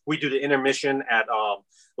in. We do the intermission at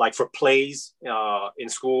like for plays in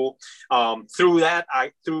school. Through that,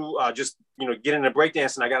 just getting into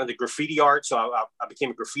breakdancing, I got into graffiti art, so I became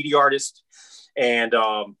a graffiti artist. And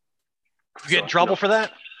you get in trouble for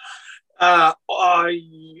that?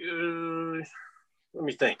 Let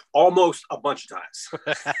me think. Almost a bunch of times.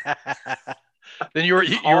 Then you were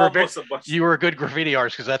a good graffiti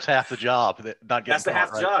artist, because that's half the job. That's the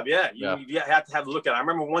half the job. Yeah. You have to have a look at it. I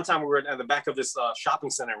remember one time we were at the back of this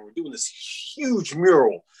shopping center, and we were doing this huge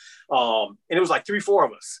mural. And it was like 3-4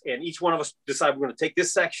 of us, and each one of us decided we're going to take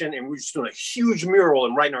this section, and we're just doing a huge mural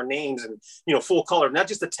and writing our names and, full color, not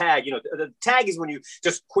just a tag. The tag is when you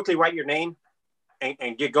just quickly write your name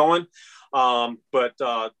and get going. But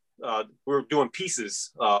we're doing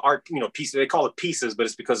pieces, art, pieces. They call it pieces, but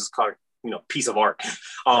it's because it's called, piece of art.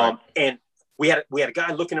 Right. And we had a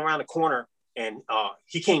guy looking around the corner, and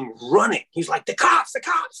he came running. He's like, the cops.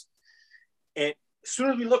 And as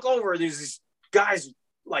soon as we look over, there's these guys,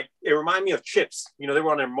 like, it reminded me of Chips. They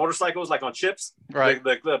were on their motorcycles, like on Chips, right?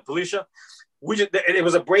 The policia. It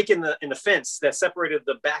was a break in the fence that separated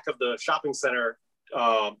the back of the shopping center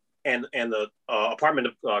and the apartment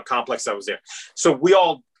complex that was there. So we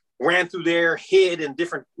all ran through there, hid, and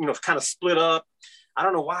different, kind of split up. I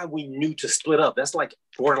don't know why we knew to split up. That's like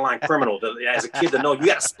borderline criminal as a kid to know you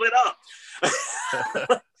got to split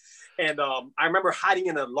up. And I remember hiding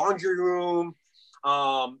in the laundry room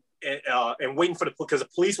and waiting because the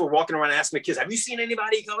police were walking around asking the kids, "Have you seen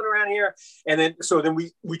anybody coming around here?" And then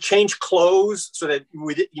we changed clothes so that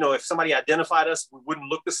we did, if somebody identified us, we wouldn't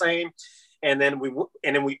look the same. And then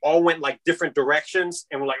we all went like different directions,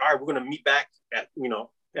 and we're like, all right, we're going to meet back at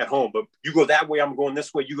home, but you go that way, I'm going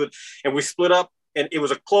this way, you go, and we split up. And it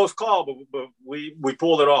was a close call, but we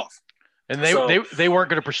pulled it off. And they weren't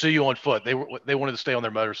going to pursue you on foot. They wanted to stay on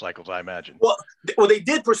their motorcycles, I imagine. Well, they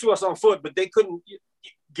did pursue us on foot, but they couldn't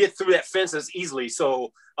get through that fence as easily.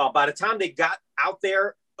 So by the time they got out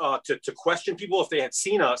there to question people if they had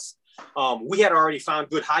seen us, we had already found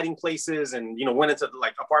good hiding places, and went into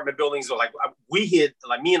like apartment buildings. Or like we hid,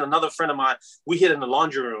 like me and another friend of mine, we hid in the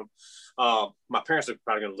laundry room. My parents are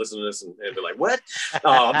probably going to listen to this and be like, "What?"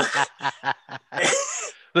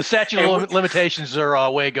 The statute of limitations are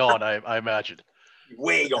way gone, I imagine.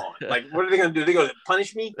 Way gone. Like, what are they going to do? They going to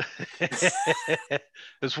punish me?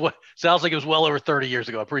 Sounds like it was well over 30 years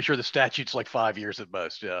ago. I'm pretty sure the statute's like 5 years at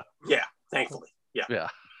most. Yeah. Yeah. Thankfully. Yeah. Yeah.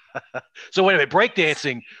 So wait a minute,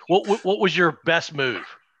 breakdancing. What was your best move?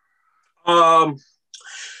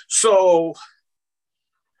 So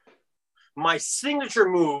my signature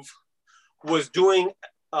move was doing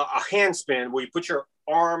a handspin where you put your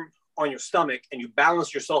arm on your stomach and you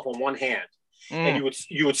balance yourself on one hand, and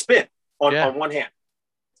you would spin on one hand.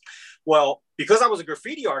 Well, because I was a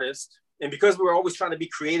graffiti artist, and because we were always trying to be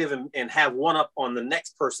creative and have one up on the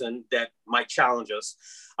next person that might challenge us,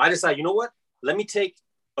 I decided, you know what? Let me take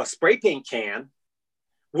a spray paint can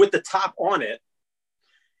with the top on it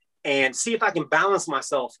and see if I can balance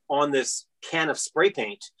myself on this can of spray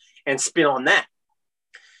paint and spin on that.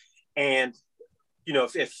 And,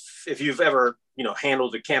 if you've ever,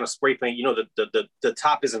 handled a can of spray paint, the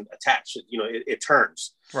top isn't attached, it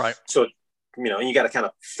turns. Right. So, and you got to kind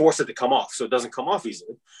of force it to come off so it doesn't come off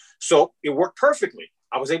easily. So it worked perfectly.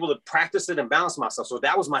 I was able to practice it and balance myself. So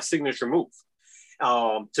that was my signature move,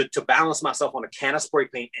 to balance myself on a can of spray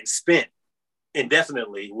paint and spin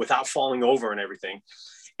indefinitely without falling over and everything.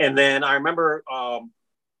 And then I remember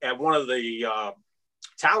at one of the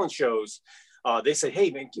talent shows, they said, "Hey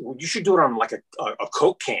man, you should do it on like a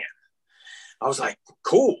Coke can." I was like,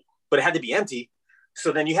 cool, but it had to be empty.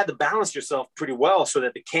 So then you had to balance yourself pretty well so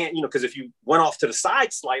that the can, because if you went off to the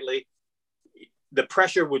side slightly, the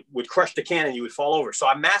pressure would crush the can and you would fall over. So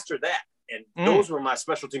I mastered that. And those were my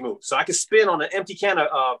specialty moves. So I could spin on an empty can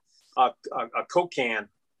of a Coke can.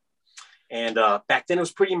 And back then it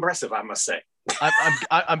was pretty impressive, I must say.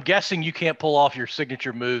 I'm guessing you can't pull off your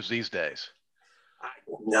signature moves these days.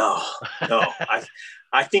 No.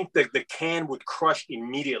 I think that the can would crush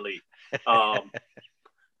immediately,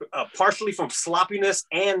 partially from sloppiness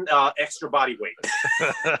and extra body weight.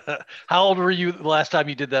 How old were you the last time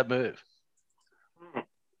you did that move? I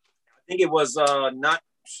think it was not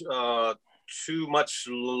too much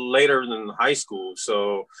later than high school.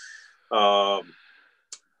 So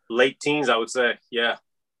late teens, I would say. Yeah.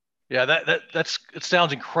 Yeah, it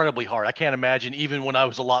sounds incredibly hard. I can't imagine, even when I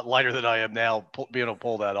was a lot lighter than I am now, being able to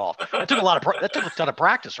pull that off. That took a ton of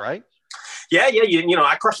practice, right? Yeah.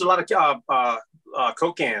 I crushed a lot of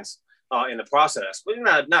Coke cans, in the process, but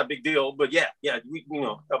not a big deal. But yeah, we,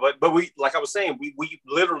 but we, like I was saying, we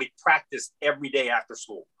literally practiced every day after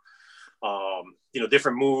school.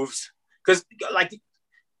 Different moves, because like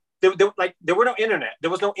there were no internet.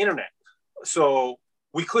 There was no internet, so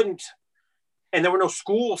we couldn't. And there were no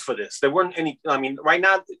schools for this. There weren't any. I mean, right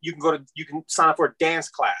now you can sign up for a dance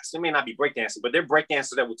class. It may not be breakdancing, but they're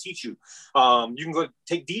breakdancers that will teach you. You can go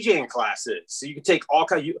take DJing classes. So you can take all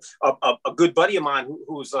kind of. A good buddy of mine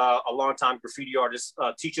who's a longtime graffiti artist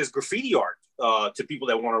teaches graffiti art to people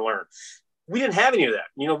that want to learn. We didn't have any of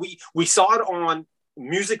that. We saw it on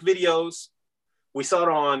music videos. We saw it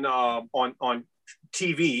on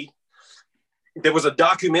TV. There was a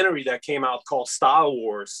documentary that came out called Style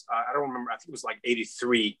Wars. I don't remember. I think it was like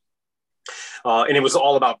 83. And it was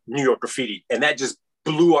all about New York graffiti. And that just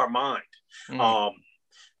blew our mind.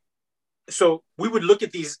 So we would look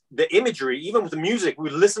at the imagery, even with the music, we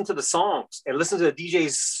would listen to the songs and listen to the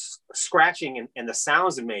DJs scratching and the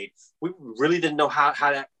sounds it made. We really didn't know how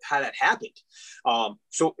that happened.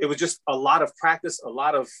 So it was just a lot of practice, a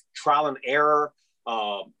lot of trial and error,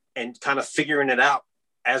 and kind of figuring it out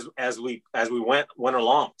as we went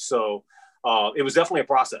along. So it was definitely a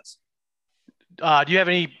process. Do you have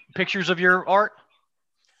any pictures of your art?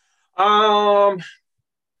 Let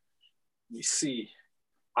me see.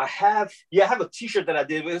 I have a t-shirt that I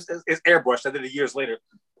did. It's airbrushed. I did it years later.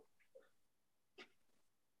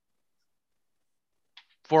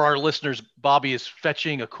 For our listeners, Bobby is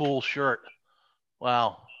fetching a cool shirt.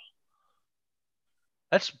 Wow.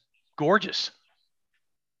 That's gorgeous.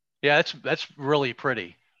 Yeah, that's really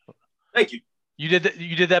pretty. Thank you. You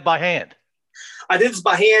did that by hand. I did this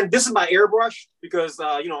by hand. This is my airbrush because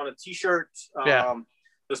on a t-shirt,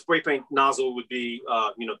 the spray paint nozzle would be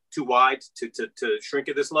too wide to shrink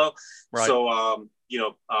it this low. Right. So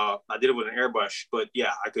I did it with an airbrush, but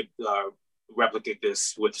yeah, I could replicate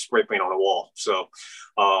this with spray paint on the wall. So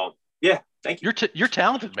thank you. You're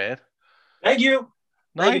talented, man. Thank you.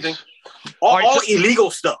 Nice. Thank you. All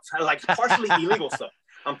illegal stuff, like partially illegal stuff.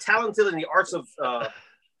 I'm talented in the arts of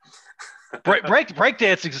break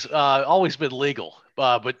dancing's always been legal,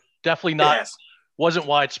 but definitely not. Yes. Wasn't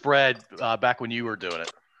widespread back when you were doing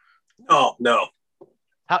it. No.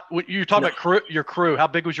 How you talking about your crew? How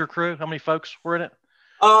big was your crew? How many folks were in it?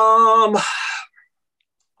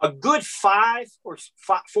 A good 4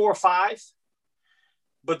 or 5.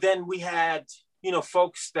 But then we had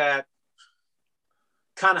folks that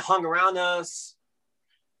kind of hung around us,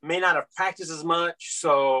 may not have practiced as much,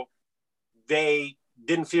 so they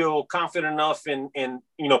didn't feel confident enough in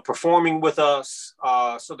performing with us.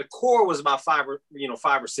 So the core was about 5 or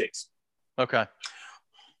 6. Okay,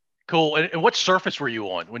 cool. And what surface were you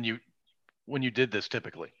on when you did this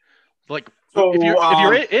typically? Like, so, if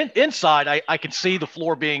you're inside, I can see the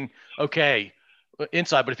floor being okay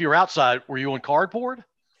inside, but if you were outside, were you on cardboard?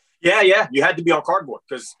 Yeah, you had to be on cardboard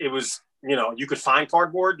because it was you could find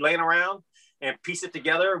cardboard laying around and piece it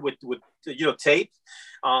together with tape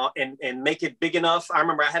and make it big enough. I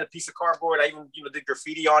remember I had a piece of cardboard. I even did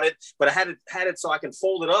graffiti on it, but I had it so I can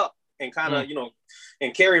fold it up and kind of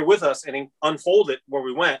and carry it with us and then unfold it where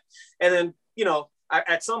we went. And then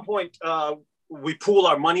at some point we pooled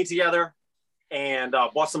our money together and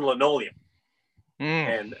bought some linoleum.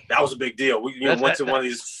 And that was a big deal. We went to one of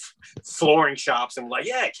these flooring shops and like,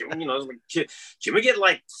 yeah, can we get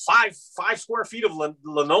like five square feet of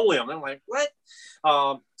linoleum? And I'm like, what?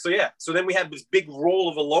 So then we had this big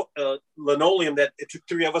roll of linoleum that it took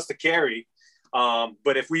 3 of us to carry.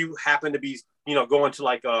 But if we happened to be, going to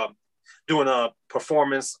like doing a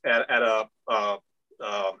performance at a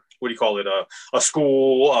what do you call it? A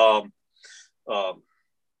school.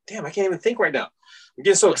 Damn, I can't even think right now. I'm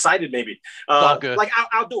getting so excited, maybe. Like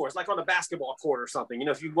outdoors, like on a basketball court or something.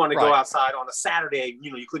 If you want to go outside on a Saturday,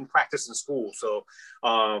 you couldn't practice in school. So,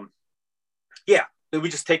 we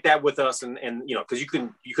just take that with us, and because you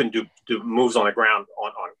couldn't do moves on the ground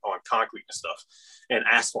on concrete and stuff, and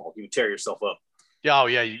asphalt. You would tear yourself up. Yeah,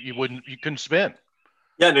 you couldn't spin.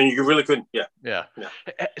 Yeah, no, you really couldn't. Yeah.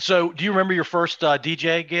 So, do you remember your first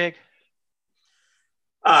DJ gig?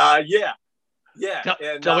 Yeah.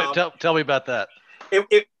 Tell me about that.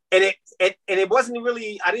 It wasn't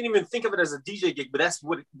really, I didn't even think of it as a DJ gig, but that's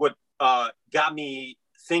what got me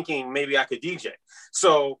thinking maybe I could DJ.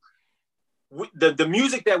 So the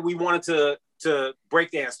music that we wanted to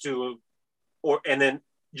breakdance to, and then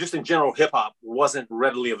just in general hip hop wasn't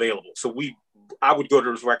readily available. So I would go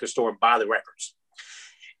to this record store and buy the records.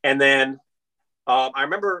 And then I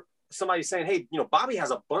remember somebody saying, hey, Bobby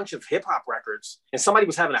has a bunch of hip hop records, and somebody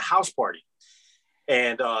was having a house party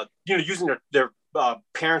and using their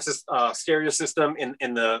parents' stereo system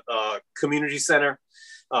in the community center.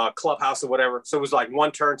 clubhouse or whatever. So it was like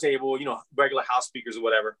one turntable, regular house speakers or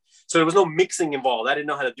whatever. So there was no mixing involved. I didn't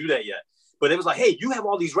know how to do that yet. But it was like, hey, you have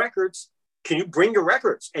all these records. Can you bring your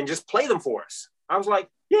records and just play them for us? I was like,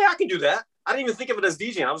 yeah, I can do that. I didn't even think of it as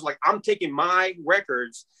DJing. I was like, I'm taking my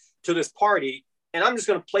records to this party and I'm just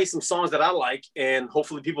going to play some songs that I like and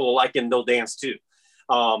hopefully people will like it and they'll dance too,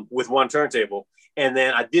 with one turntable. And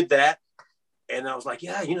then I did that. And I was like,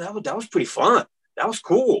 yeah, that was pretty fun. That was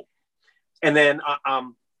cool. And then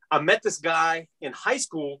I met this guy in high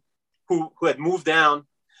school who had moved down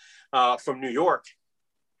from New York.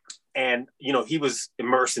 And, he was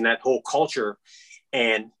immersed in that whole culture.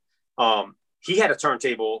 And he had a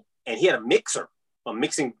turntable and he had a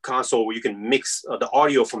mixing console where you can mix the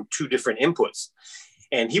audio from two different inputs.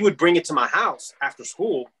 And he would bring it to my house after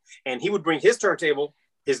school and he would bring his turntable,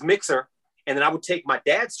 his mixer, and then I would take my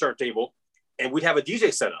dad's turntable and we'd have a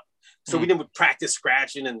DJ set up. So we would practice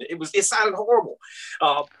scratching and it sounded horrible.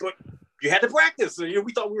 But you had to practice. So,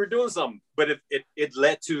 we thought we were doing something, but it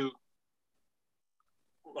led to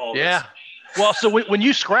all this. Well, so when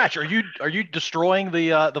you scratch, are you destroying the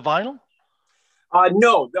vinyl?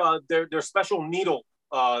 No, they're special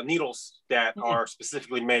needles that are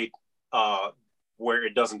specifically made where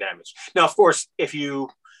it doesn't damage. Now, of course, if you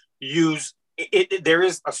use it, there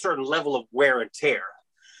is a certain level of wear and tear.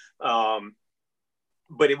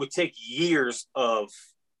 But it would take years of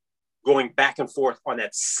going back and forth on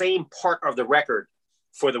that same part of the record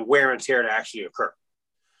for the wear and tear to actually occur.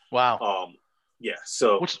 Wow. Yeah.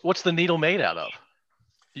 So what's the needle made out of?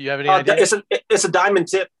 Do you have any idea? It's a diamond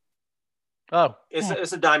tip. Oh,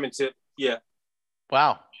 it's a diamond tip. Yeah.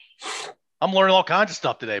 Wow. I'm learning all kinds of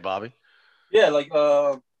stuff today, Bobby. Yeah. Like,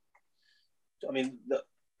 I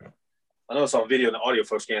know it's on video and the audio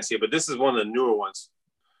folks can't see it, but this is one of the newer ones.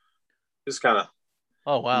 This kind of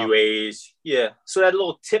new age. Yeah. So that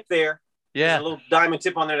little tip there. Yeah. There's a little diamond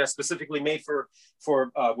tip on there that's specifically made for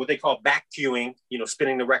what they call back cueing,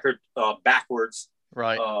 spinning the record backwards.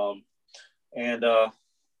 Right.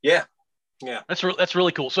 Yeah. That's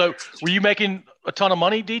really cool. So were you making a ton of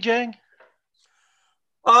money DJing?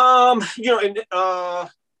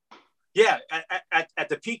 Yeah, at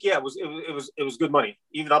the peak, yeah, it was good money,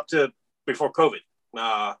 even up to before COVID.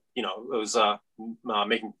 It was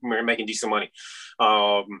making decent money.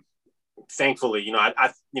 Thankfully,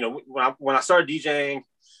 when I started DJing,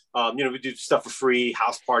 we do stuff for free,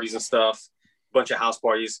 house parties and stuff, bunch of house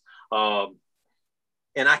parties.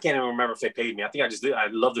 And I can't even remember if they paid me. I think I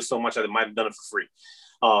loved it so much I might have done it for free.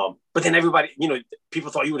 But then everybody,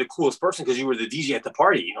 people thought you were the coolest person because you were the DJ at the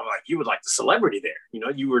party, like you were like the celebrity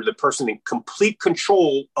there, you were the person in complete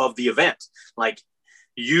control of the event. Like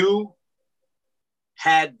you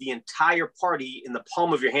had the entire party in the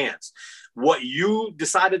palm of your hands. What you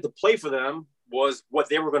decided to play for them was what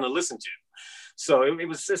they were going to listen to. So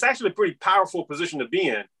it's actually a pretty powerful position to be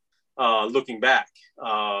in, looking back.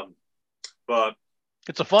 But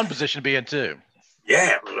it's a fun position to be in too.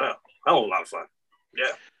 Yeah, hell of a lot of fun.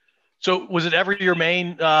 Yeah. So was it ever your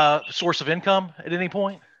main source of income at any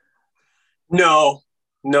point? No.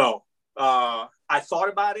 I thought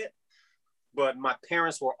about it, but my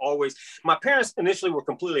parents initially were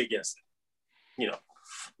completely against it.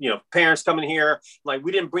 Parents coming here, like,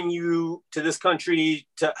 we didn't bring you to this country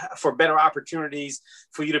for better opportunities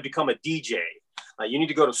for you to become a DJ. You need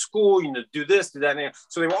to go to school, you need to do this, do that. And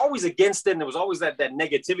so they were always against it. And there was always that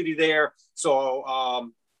negativity there.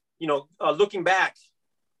 So, looking back,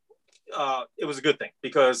 it was a good thing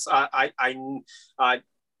because I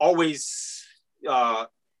always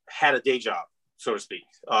had a day job, so to speak,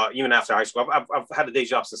 even after high school. I've had a day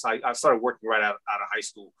job since I started working right out of high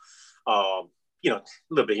school. A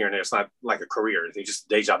little bit here and there. It's not like a career. It's just a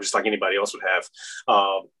day job, just like anybody else would have.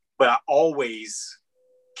 But I always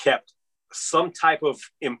kept some type of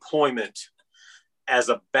employment as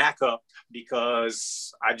a backup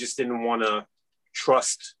because I just didn't want to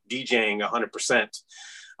trust DJing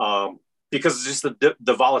 100%, because it's just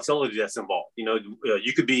the volatility that's involved.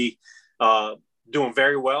 You could be doing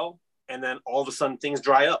very well, and then all of a sudden things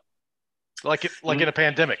dry up, like in a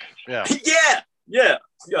pandemic. Yeah. yeah.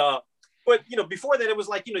 But before that, it was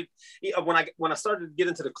like when I started to get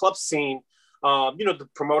into the club scene, the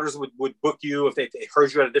promoters would book you if they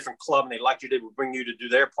heard you at a different club and they liked you. They would bring you to do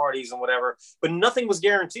their parties and whatever. But nothing was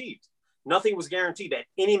guaranteed. Nothing was guaranteed. At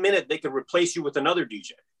any minute, they could replace you with another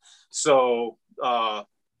DJ. So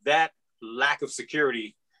that lack of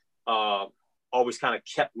security always kind of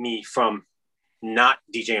kept me from not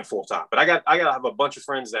DJing full time. But I got to have a bunch of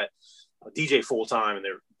friends that DJ full time, and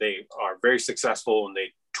they are very successful, and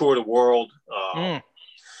they tour the world.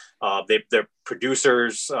 They're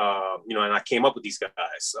producers, and I came up with these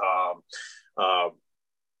guys.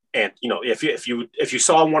 And if you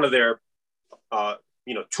saw one of their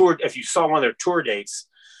if you saw one of their tour dates,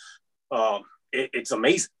 it's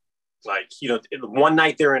amazing. Like, one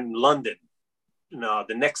night they're in London,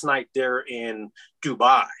 the next night they're in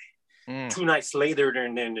Dubai, 2 nights later they're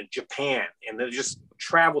in Japan, and they just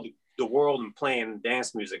travel the world and playing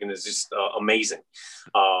dance music, and it's just amazing.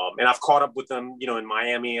 And I've caught up with them, in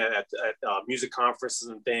Miami at music conferences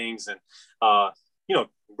and things, and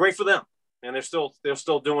great for them. And they're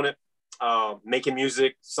still doing it, making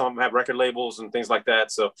music. Some of them have record labels and things like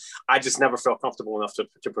that. So I just never felt comfortable enough to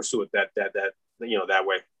pursue it that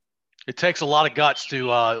way. It takes a lot of guts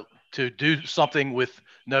to do something with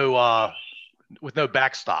no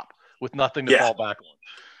backstop, with nothing to fall back on.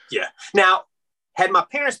 Yeah. Now, had my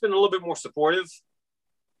parents been a little bit more supportive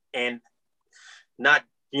and not,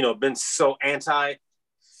 been so anti,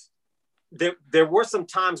 there were some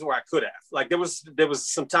times where I could have. Like, there was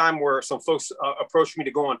some time where some folks approached me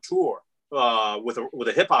to go on tour with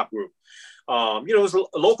a hip hop group. It was a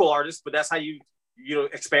local artist, but that's how you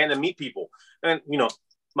expand and meet people. And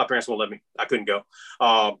my parents won't let me. I couldn't go.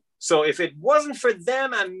 So if it wasn't for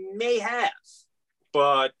them, I may have.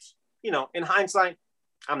 But in hindsight,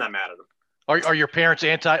 I'm not mad at them. Are your parents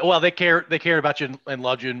anti? Well, they cared about you and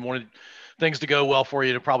loved you and wanted things to go well for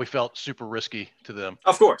you. It probably felt super risky to them.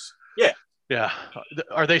 Of course. Yeah. Yeah.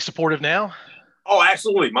 Are they supportive now? Oh,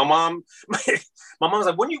 absolutely. My mom's like,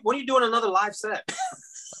 when are you doing another live set?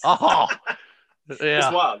 Oh, yeah.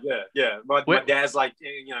 It's wild. Yeah. My dad's like,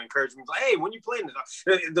 encouraged me. Like, hey, when you playing this?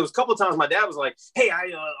 There was a couple of times my dad was like, hey,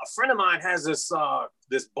 a friend of mine has this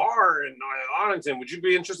bar in Arlington. Would you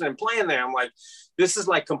be interested in playing there? I'm like, this is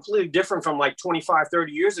like completely different from like 25,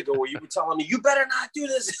 30 years ago where you were telling me, you better not do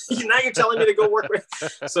this. Now you're telling me to go work with.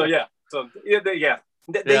 So, yeah.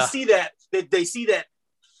 They see that. They see that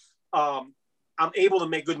I'm able to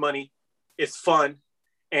make good money. It's fun.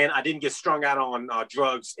 And I didn't get strung out on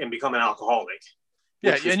drugs and become an alcoholic.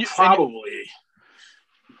 Yeah, and probably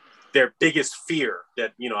their biggest fear,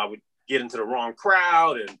 that I would get into the wrong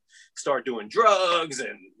crowd and start doing drugs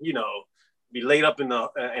and be laid up in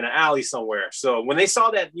an alley somewhere. So when they saw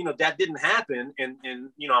that that didn't happen, and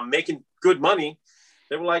I'm making good money,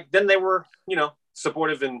 they were like, then they were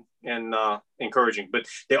supportive and encouraging. But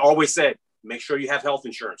they always said, make sure you have health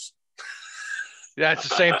insurance. Yeah, it's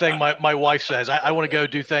the same thing my wife says. I want to go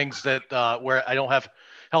do things that where I don't have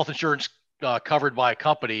health insurance covered by a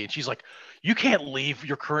company, and she's like, "You can't leave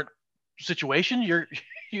your current situation. You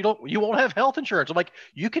won't have health insurance." I'm like,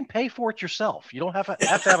 "You can pay for it yourself. You don't have to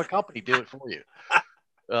have a company do it for you."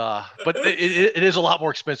 But it is a lot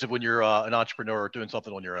more expensive when you're an entrepreneur or doing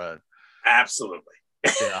something on your own. Absolutely.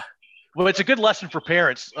 Yeah. Well, it's a good lesson for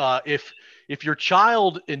parents. If your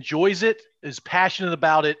child enjoys it, is passionate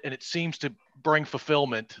about it, and it seems to bring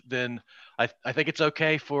fulfillment, then I think it's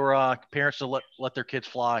okay for parents to let their kids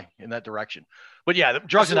fly in that direction. But yeah,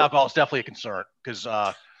 drugs and alcohol is definitely a concern, because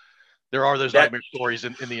there are those nightmare stories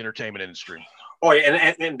in the entertainment industry. Oh,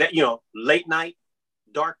 yeah, and that late night,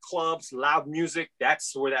 dark clubs, loud music,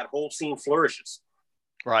 that's where that whole scene flourishes.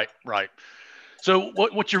 Right. So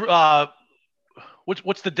what's your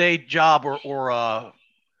what's the day job or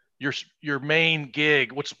your main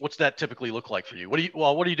gig? What's that typically look like for you? What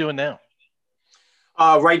are you doing now?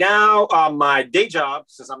 Right now, my day job,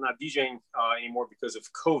 since I'm not DJing anymore because of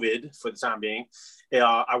COVID for the time being,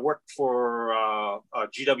 I work for a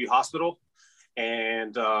GW hospital,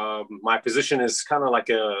 and my position is kind of like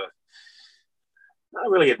not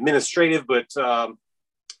really administrative, but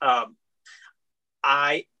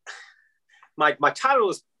my title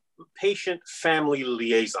is patient family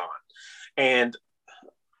liaison, and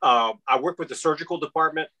I work with the surgical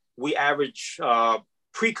department. We average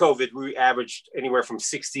pre-COVID, we averaged anywhere from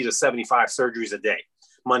 60 to 75 surgeries a day,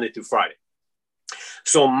 Monday through Friday.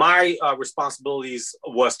 So my responsibilities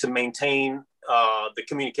was to maintain the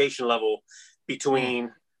communication level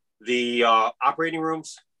between the operating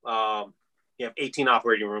rooms. You have 18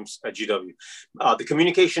 operating rooms at GW. The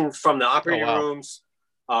communication from the operating rooms,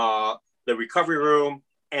 the recovery room,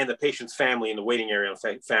 and the patient's family in the waiting area and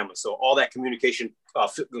family. So all that communication,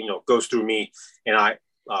 goes through me, and I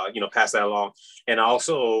pass that along. And I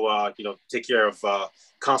also, take care of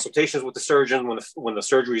consultations with the surgeon when the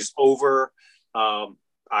surgery is over.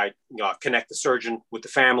 I connect the surgeon with the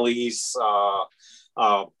families. A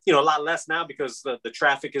lot less now because the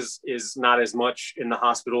traffic is not as much in the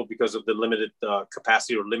hospital because of the limited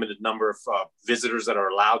capacity or limited number of visitors that are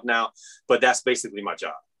allowed now. But that's basically my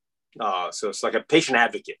job. So it's like a patient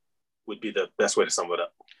advocate would be the best way to sum it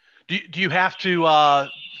up. Do you have to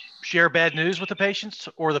share bad news with the patients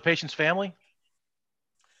or the patient's family?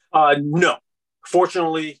 No,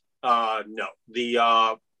 fortunately, no.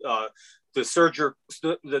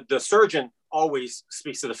 the surgeon always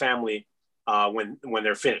speaks to the family when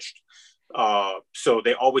they're finished. So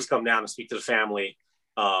they always come down and speak to the family.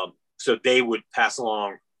 So they would pass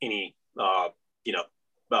along any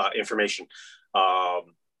information.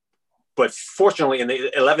 But fortunately, in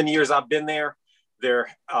the 11 years I've been there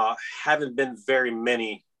haven't been very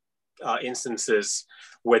many instances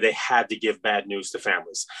where they had to give bad news to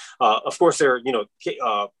families. Of course, there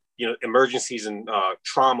are, emergencies and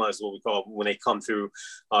trauma is what we call when they come through,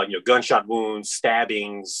 gunshot wounds,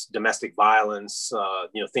 stabbings, domestic violence,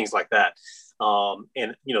 things like that.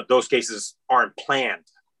 And those cases aren't planned.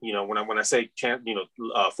 When I say,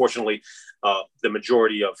 fortunately, the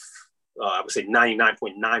majority of, I would say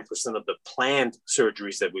 99.9% of the planned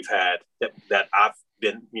surgeries that we've had that I've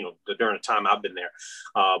been, during the time I've been there,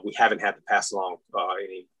 we haven't had to pass along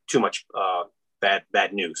any too much bad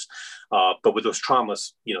news. But with those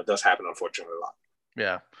traumas, it does happen, unfortunately, a lot.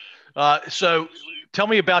 Yeah. So tell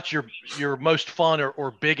me about your most fun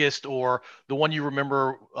or biggest, or the one you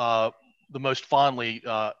remember the most fondly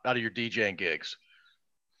out of your DJing gigs.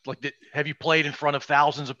 Like, have you played in front of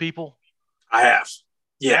thousands of people? I have.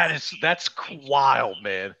 Yeah. That's wild,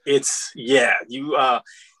 man.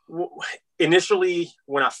 Initially,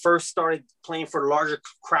 when I first started playing for larger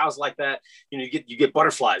crowds like that, you get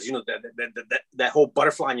butterflies. That whole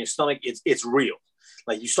butterfly in your stomach. It's real.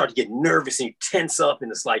 Like, you start to get nervous and you tense up, and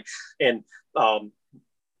it's like, and I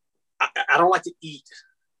don't like to eat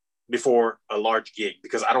before a large gig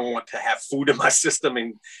because I don't want to have food in my system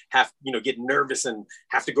and have get nervous and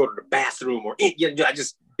have to go to the bathroom or eat.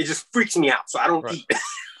 It just freaks me out, so I don't eat.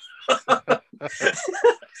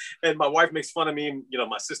 And my wife makes fun of me, and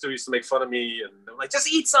my sister used to make fun of me, and they're like, just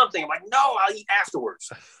eat something. I'm like, no, I'll eat afterwards.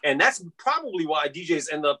 And that's probably why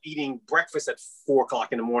DJs end up eating breakfast at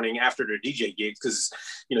 4:00 in the morning after their DJ gigs, because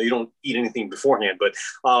you don't eat anything beforehand. But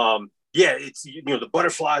it's the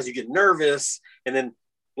butterflies, you get nervous, and then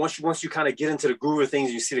once you kind of get into the groove of things,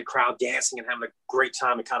 you see the crowd dancing and having a great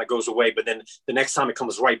time, it kind of goes away. But then the next time it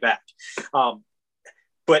comes right back.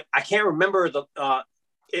 But I can't remember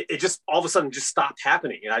it just all of a sudden just stopped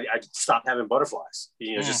happening. And I stopped having butterflies.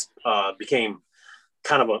 Just became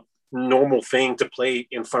kind of a normal thing to play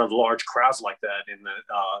in front of large crowds like that. And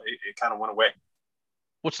it kind of went away.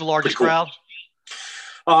 What's the largest crowd?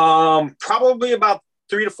 Probably about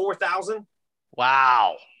 3,000 to 4,000.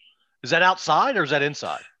 Wow. Is that outside or is that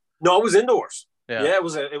inside? No, it was indoors. Yeah, it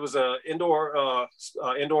was a indoor.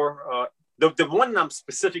 The one I'm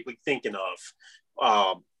specifically thinking of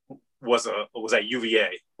was at UVA.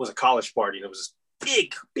 It was a college party, and it was this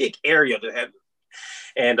big area that had,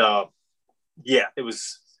 and it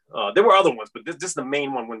was. There were other ones, but this is the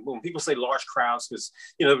main one. When people say large crowds, because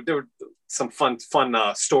there were some fun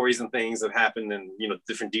stories and things that happened, and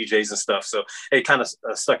different DJs and stuff. So it kind of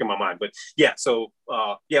stuck in my mind. But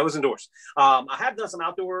it was indoors. I have done some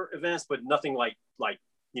outdoor events, but nothing like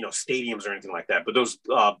stadiums or anything like that. But those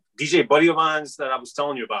DJ buddy of mine that I was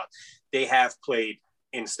telling you about, they have played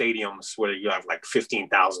in stadiums where you have like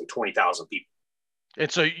 15,000, 20,000 people.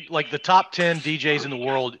 And so, like, the top 10 DJs in the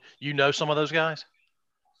world, some of those guys?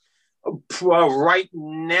 Right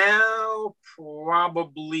now,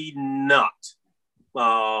 probably not.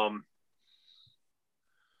 But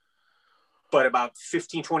about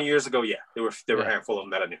 15, 20 years ago, there were a handful of them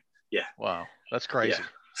that I knew. Yeah. Wow. That's crazy. Yeah.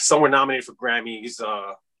 Some were nominated for Grammys.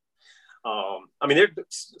 Some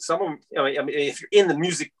of them, if you're in the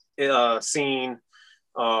music scene,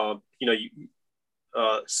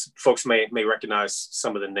 folks may recognize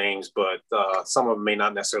some of the names, but some of them may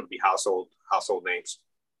not necessarily be household names.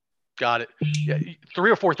 Got it. Yeah,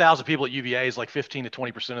 3,000 or 4,000 people at UVA is like 15 to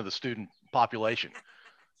 20% of the student population.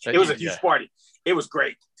 It was a huge party. It was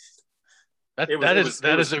great. That is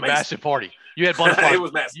a massive party. You had butterflies. It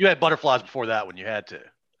was massive. You had butterflies before that when you had to.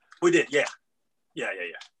 We did. Yeah. Yeah.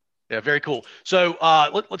 Very cool. So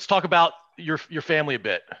let's talk about your family a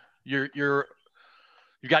bit. You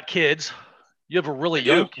got kids. You have a really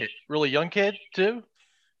young kid too.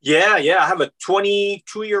 Yeah. I have a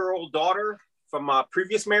 22-year-old daughter from my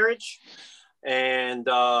previous marriage, and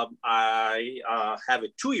I have a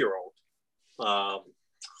 2-year-old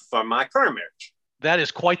from my current marriage. That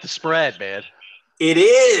is quite the spread, man. It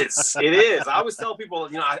is. I always tell people,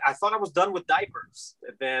 I thought I was done with diapers.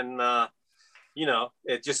 And then,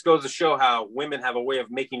 it just goes to show how women have a way of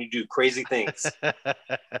making you do crazy things.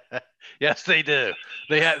 Yes, they do.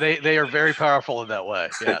 They are very powerful in that way.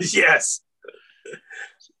 Yeah. Yes.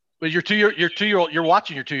 But your 2-year-old, you're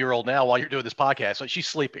watching your 2-year-old now while you're doing this podcast. So she's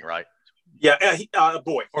sleeping, right? Yeah,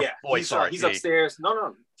 boy. Or yeah, boy, he's upstairs.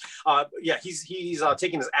 No. He's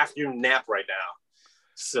taking his afternoon nap right now.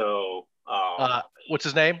 So What's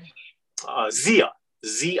his name? Zia,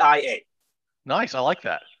 Z-I-A. Nice. I like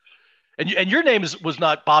that. And your name was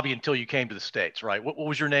not Bobby until you came to the States, right? What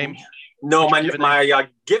was your name? No, my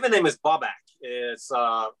given name is Bobak. It's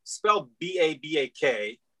spelled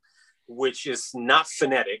B-A-B-A-K, which is not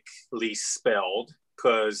phonetically spelled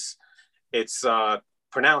because it's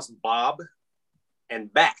pronounced Bob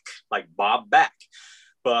and back, like Bob back.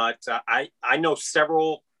 But I know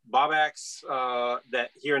several Bobaks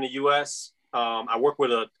that here in the U.S. I work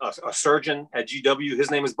with a surgeon at GW.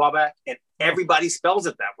 His name is Bobak, and everybody spells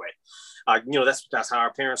it that way. That's how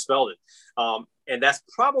our parents spelled it. And that's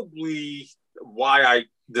probably why I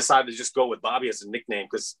decided to just go with Bobby as a nickname,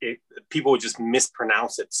 because people would just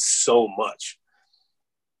mispronounce it so much.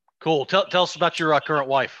 Cool. Tell us about your current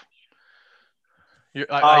wife.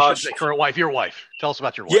 I should say current wife, your wife. Tell us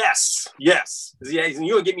about your wife. Yes. Yeah,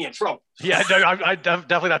 you'll get me in trouble. Yeah, no, I'm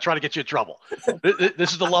definitely not trying to get you in trouble.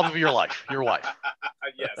 This is the love of your life, your wife.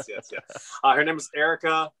 Yes. Her name is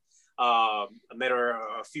Erica. I met her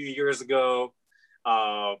a few years ago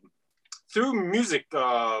through music.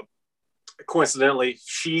 Coincidentally,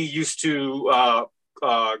 she used to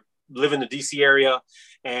live in the DC area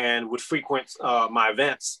and would frequent my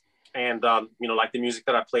events. And, like the music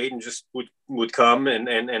that I played, and just would come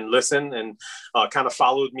and listen, and kind of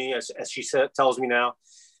followed me, as she tells me now.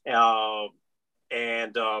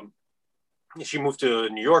 She moved to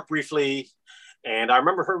New York briefly. And I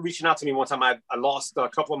remember her reaching out to me one time. I lost a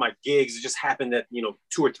couple of my gigs. It just happened that,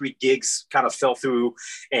 2 or 3 gigs kind of fell through.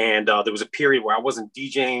 And there was a period where I wasn't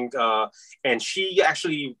DJing. And she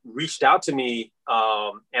actually reached out to me.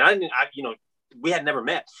 And we had never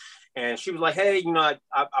met. And she was like, hey,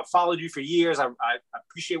 I followed you for years. I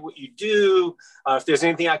appreciate what you do. If there's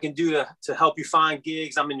anything I can do to help you find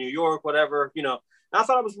gigs, I'm in New York, whatever, And I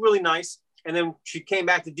thought it was really nice. And then she came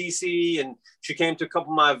back to DC, and she came to a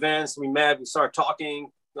couple of my events. We met, we started talking,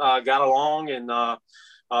 got along, and now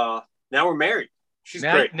we're married. She's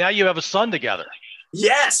great. Now you have a son together.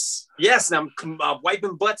 Yes. And I'm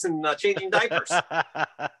wiping butts and changing diapers.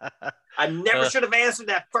 I never should have answered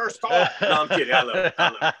that first call. No, I'm kidding. I love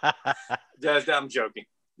it. I'm joking.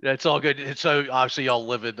 It's all good. So obviously y'all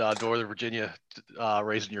live in Northern Virginia,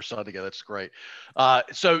 raising your son together. That's great.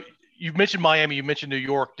 So you mentioned Miami, you mentioned New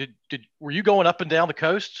York. Were you going up and down the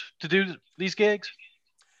coast to do these gigs?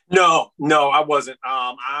 No, I wasn't.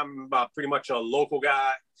 I'm pretty much a local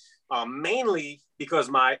guy, mainly because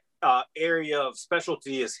my area of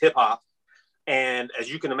specialty is hip hop. And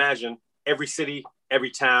as you can imagine, every city,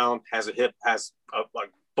 every town has a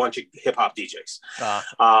bunch of hip hop DJs.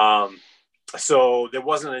 So there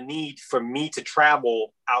wasn't a need for me to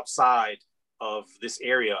travel outside of this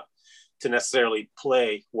area to necessarily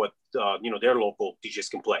play what their local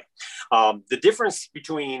DJs can play. The difference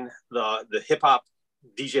between the hip hop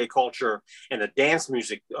DJ culture and the dance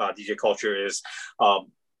music DJ culture is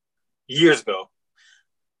years ago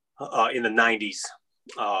in the 90s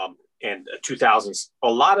and 2000s, a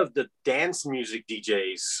lot of the dance music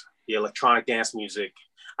DJs, the electronic dance music,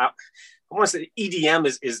 I want to say EDM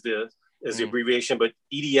is the abbreviation, but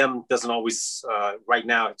EDM doesn't always, right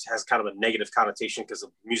now, it has kind of a negative connotation because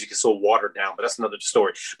the music is so watered down, but that's another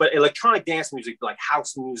story. But electronic dance music, like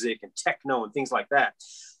house music and techno and things like that,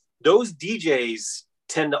 those DJs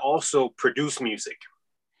tend to also produce music.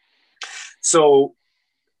 So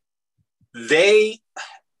they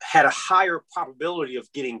had a higher probability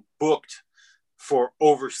of getting booked for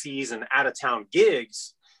overseas and out of town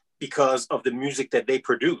gigs because of the music that they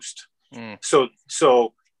produced.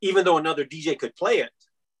 So even though another DJ could play it,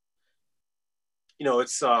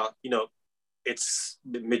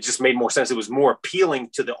 it just made more sense. It was more appealing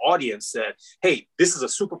to the audience that, hey, this is a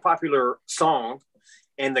super popular song,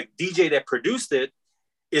 and the DJ that produced it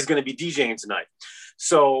is going to be DJing tonight.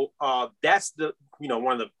 So that's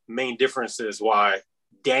one of the main differences why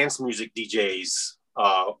dance music DJs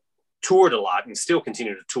toured a lot and still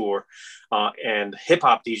continue to tour, and hip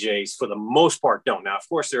hop DJs for the most part don't. Now, of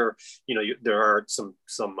course, there are some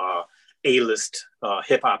A-list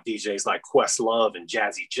hip hop DJs like Questlove and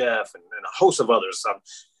Jazzy Jeff and a host of others.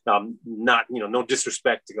 Not, no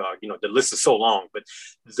disrespect to the list is so long, but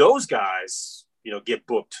those guys, get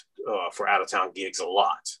booked for out of town gigs a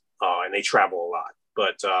lot, and they travel a lot.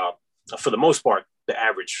 But for the most part, the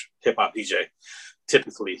average hip hop DJ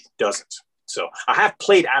typically doesn't. So I have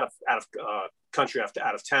played out of country,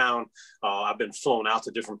 out of town. I've been flown out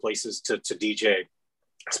to different places to DJ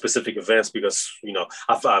specific events because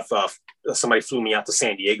I've somebody flew me out to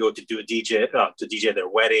San Diego to do a DJ their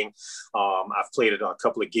wedding. I've played at a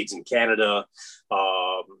couple of gigs in Canada,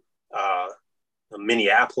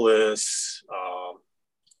 Minneapolis,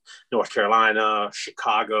 North Carolina,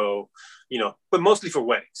 Chicago, but mostly for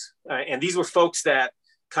weddings. And these were folks that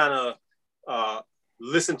kind of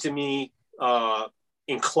listened to me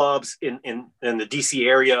in clubs in the DC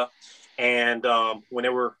area. And when they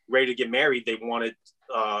were ready to get married, they wanted,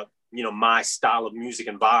 my style of music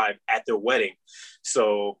and vibe at their wedding.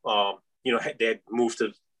 So, they had moved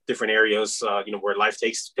to different areas, where life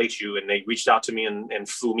takes you, and they reached out to me and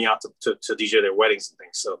flew me out to DJ their weddings and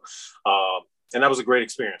things. So, and that was a great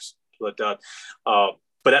experience. But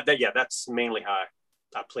that's mainly how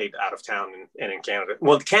I played out of town and in Canada.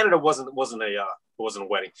 Well, Canada wasn't a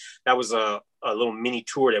wedding. That was a little mini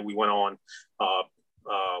tour that we went on.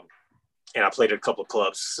 And I played at a couple of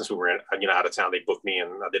clubs since we were out of town. They booked me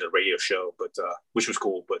and I did a radio show, but which was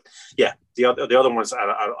cool. But yeah, the other ones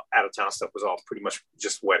out of town stuff was all pretty much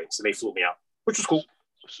just weddings, and they flew me out, which was cool.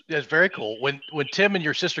 That's very cool. When Tim and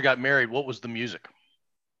your sister got married, what was the music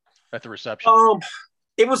at the reception?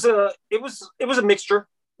 It was a mixture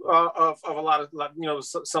of a lot of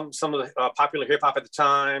some of the popular hip hop at the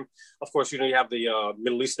time. Of course, you have the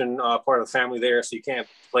Middle Eastern part of the family there, so you can't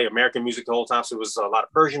play American music the whole time. So it was a lot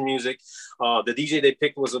of Persian music. The DJ they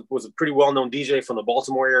picked was a pretty well known DJ from the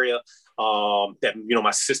Baltimore area that my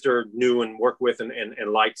sister knew and worked with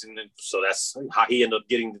and liked, and so that's how he ended up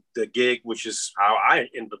getting the gig, which is how I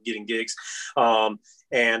ended up getting gigs. And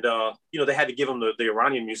they had to give him the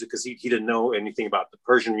Iranian music because he didn't know anything about the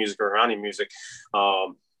Persian music or Iranian music.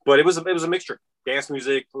 But it was a mixture, dance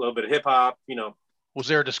music, a little bit of hip hop, Was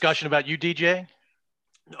there a discussion about you DJing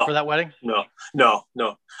for that wedding? No.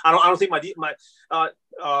 I don't think I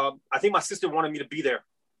think my sister wanted me to be there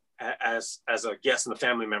as a guest and a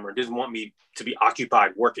family member. Didn't want me to be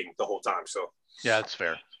occupied working the whole time. So yeah, that's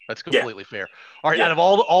fair. That's completely fair. All right. Yeah. Out of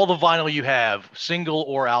all the vinyl you have, single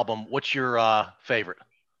or album, what's your favorite?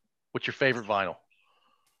 What's your favorite vinyl?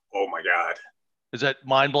 Oh my God. Is that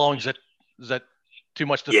mind blowing? Is that too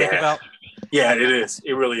much to think about? Yeah, it is.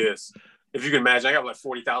 It really is. If you can imagine, I got like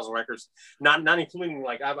 40,000 records, not including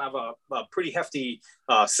I have a pretty hefty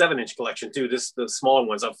 7-inch collection too. The smaller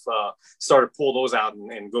ones I've started to pull those out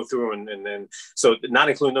and go through and then so not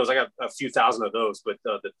including those, I got a few thousand of those. But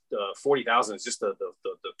the 40,000 is just the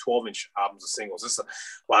 12-inch albums of singles.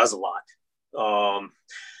 That's a lot.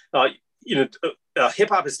 Hip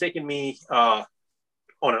hop has taken me on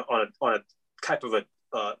a type of a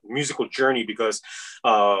musical journey because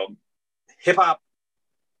hip hop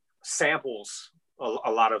samples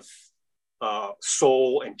a lot of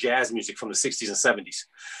soul and jazz music from the 60s and 70s.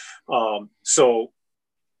 So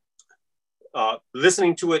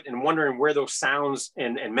listening to it and wondering where those sounds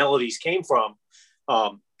and melodies came from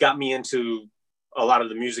got me into a lot of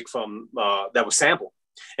the music from that was sampled.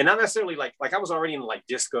 And not necessarily like I was already in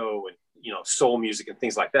disco and soul music and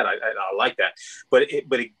things like that. I like that, but it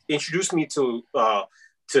introduced me to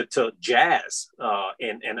jazz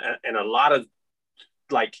and a lot of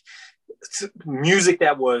music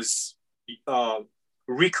that was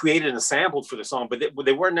recreated and sampled for the song, but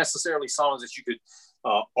they weren't necessarily songs that you could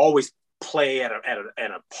always play at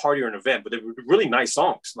a party or an event, but they were really nice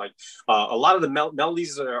songs. A lot of the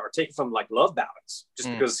melodies are taken from love ballads,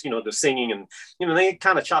 just because the singing and they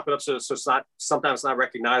kind of chop it up so it's not sometimes not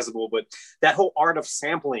recognizable. But that whole art of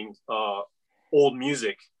sampling old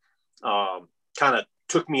music kind of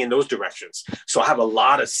took me in those directions. So I have a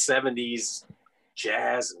lot of 70s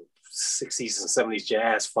jazz and 60s and 70s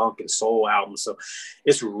jazz, funk, and soul albums. So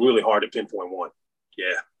it's really hard to pinpoint one.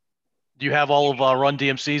 Yeah. Do you have all of Run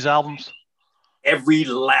DMC's albums? Every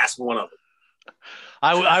last one of them.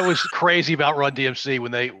 I was crazy about Run DMC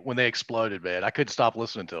when they exploded, man. I couldn't stop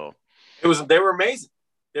listening to them. They were amazing.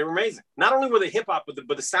 They were amazing. Not only were they hip hop,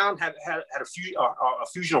 but the sound had a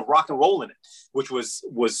fusion of rock and roll in it, which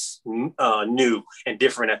was new and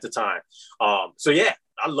different at the time. So yeah,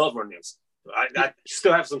 I love Run DMC. I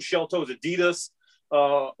still have some shell toes Adidas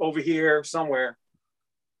over here somewhere.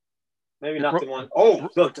 Maybe not the one. Oh,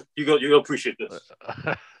 look, you'll appreciate this.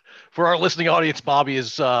 For our listening audience, Bobby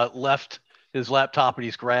has left his laptop and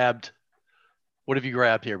he's grabbed. What have you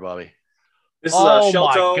grabbed here, Bobby? This is a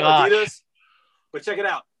shell toe Adidas. But check it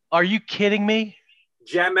out. Are you kidding me?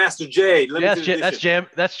 Jam Master Jay. That's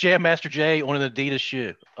Jam Master Jay on an Adidas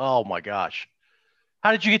shoe. Oh my gosh!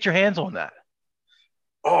 How did you get your hands on that?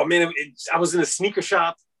 Oh man, I was in a sneaker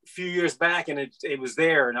shop a few years back, and it was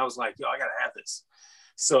there, and I was like, yo, I gotta have this.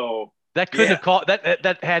 So that couldn't have cost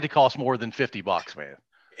that had to cost more than $50, man.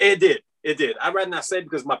 It did. I'd rather not say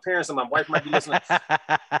because my parents and my wife might be listening.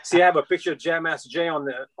 See, I have a picture of Jam Master Jay on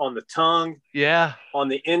the tongue. Yeah. On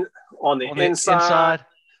the inside.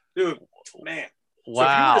 Dude, man.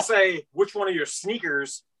 Wow. So if you were to say which one of your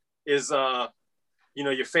sneakers is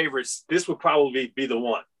your favorites, this would probably be the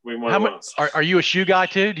one. How much are you a shoe guy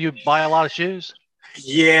too? Do you buy a lot of shoes?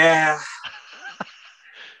 Yeah.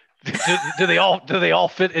 do they all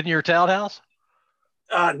fit in your townhouse?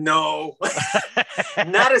 No,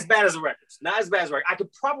 not as bad as the records. Not as bad as the records. I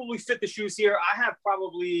could probably fit the shoes here. I have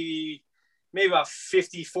probably maybe about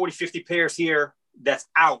 50 pairs here that's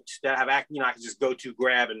out that I have, I can just go to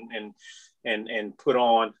grab and put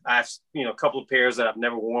on. I have, a couple of pairs that I've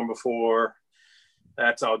never worn before.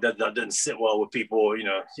 That's all. That doesn't sit well with people,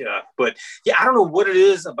 Yeah, but yeah, I don't know what it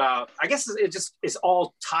is about. I guess it's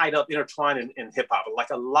all tied up, intertwined in hip hop. Like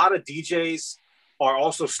a lot of DJs are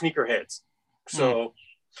also sneakerheads. So,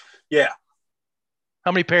 yeah.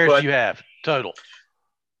 How many pairs do you have total?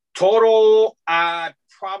 Total, I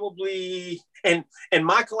probably in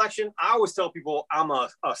my collection. I always tell people I'm a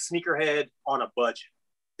sneakerhead on a budget.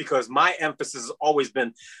 Because my emphasis has always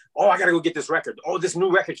been, I got to go get this record. Oh, this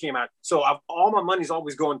new record came out. So all my money's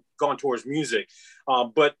always gone towards music.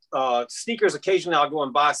 But sneakers, occasionally I'll go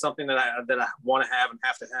and buy something that I want to have and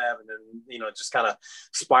have to have. And then, just kind of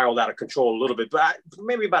spiraled out of control a little bit. But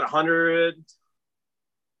maybe about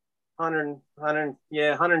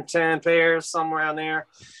 110 pairs, somewhere around there,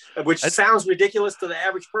 which sounds ridiculous to the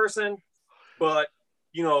average person. But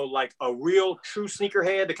like a real true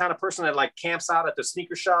sneakerhead, the kind of person that like camps out at the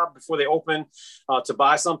sneaker shop before they open to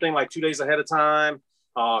buy something like 2 days ahead of time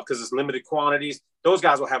because it's limited quantities. Those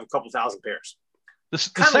guys will have a couple thousand pairs.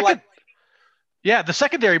 The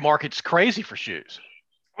secondary market's crazy for shoes.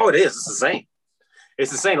 Oh, it is. It's insane.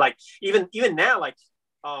 It's insane. Like even now, like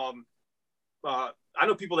I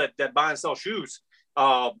know people that buy and sell shoes.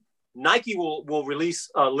 Nike will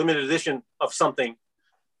release a limited edition of something.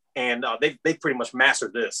 And they pretty much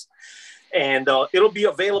mastered this, and it'll be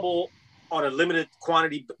available on a limited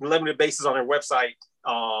basis on their website.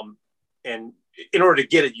 And in order to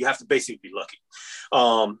get it, you have to basically be lucky.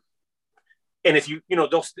 And if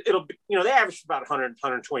it'll be, they average about 100,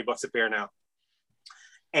 120 bucks a pair now,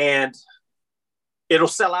 and it'll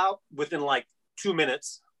sell out within like 2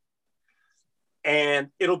 minutes, and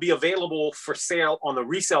it'll be available for sale on the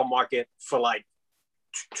resale market for like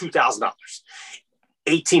 $2,000.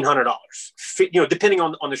 $1,800, depending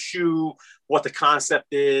on the shoe, what the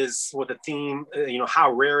concept is, what the theme,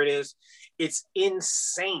 how rare it is. It's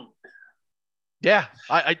insane. Yeah,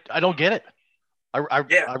 I don't get it. I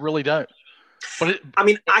really don't. But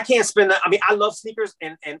I can't spend that. I love sneakers,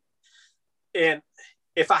 and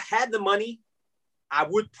if I had the money, I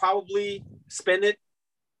would probably spend it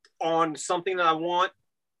on something that I want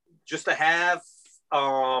just to have.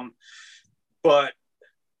 But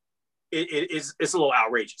it's a little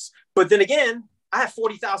outrageous. But then again, I have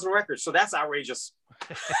 40,000 records, so that's outrageous.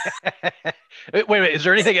 Wait a minute. Is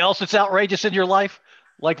there anything else that's outrageous in your life,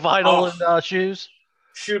 like vinyl and shoes?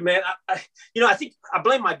 Shoot, man. I think I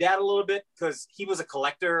blame my dad a little bit because he was a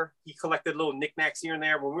collector. He collected little knickknacks here and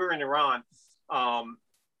there. When we were in Iran,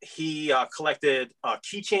 he collected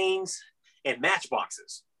keychains and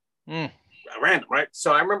matchboxes. Random, right?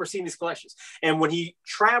 So I remember seeing these collections. And when he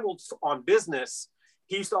traveled on business,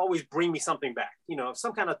 he used to always bring me something back,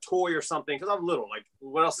 some kind of toy or something, because I'm little. Like,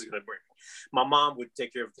 what else is he going to bring me? My mom would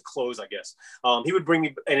take care of the clothes, I guess. He would bring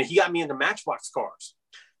me, and he got me into Matchbox cars.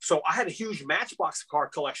 So I had a huge Matchbox car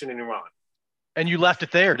collection in Iran. And you left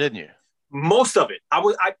it there, didn't you? Most of it. I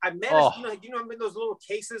managed, those little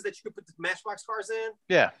cases that you could put the Matchbox cars in?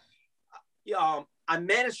 Yeah. I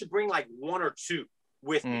managed to bring like one or two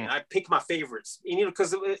with me. I picked my favorites,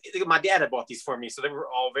 because my dad had bought these for me, so they were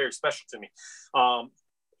all very special to me. But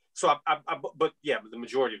the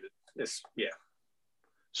majority of it is, yeah.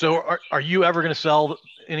 So are you ever going to sell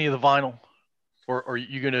any of the vinyl, or are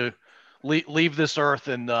you going to leave this earth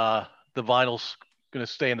and the vinyl's going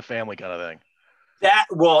to stay in the family kind of thing?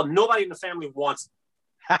 Nobody in the family wants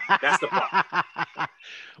it. That's the problem.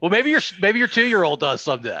 Well, maybe your 2-year-old does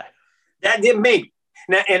someday. Maybe.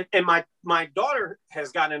 Now, and my daughter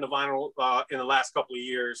has gotten into vinyl in the last couple of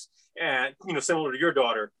years, and similar to your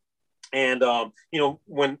daughter. And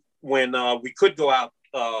when we could go out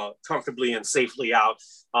comfortably and safely out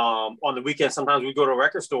on the weekend, sometimes we go to a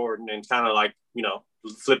record store and kind of like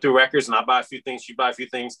flip through records, and I buy a few things, she buy a few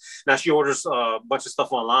things. Now she orders a bunch of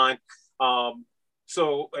stuff online. And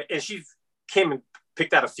she came and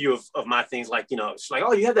picked out a few of my things, like, she's like,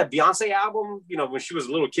 oh, you have that Beyonce album? When she was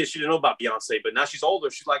a little kid, she didn't know about Beyonce, but now she's older.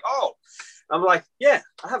 She's like, oh, I'm like, yeah,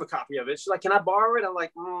 I have a copy of it. She's like, can I borrow it? I'm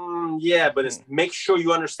like, yeah, but make sure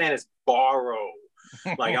you understand it's borrow.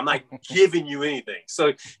 Like, I'm not giving you anything.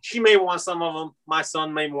 So she may want some of them. My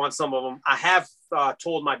son may want some of them. I have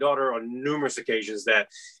told my daughter on numerous occasions that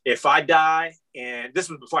if I die, and this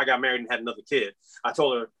was before I got married and had another kid, I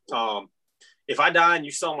told her, if I die and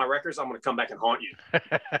you sell my records, I'm going to come back and haunt you.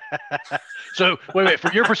 So wait,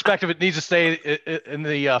 from your perspective, it needs to stay in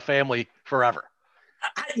the family forever.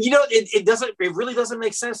 It really doesn't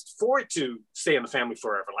make sense for it to stay in the family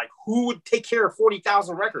forever. Like, who would take care of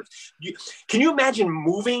 40,000 records? Can you imagine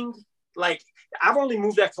moving? Like, I've only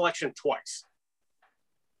moved that collection twice.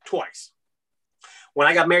 When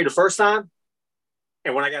I got married the first time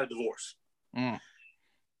and when I got a divorce.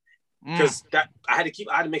 Because I had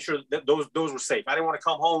to make sure that those were safe. I didn't want to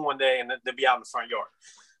come home one day and then be out in the front yard.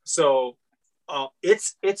 So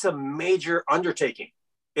it's a major undertaking.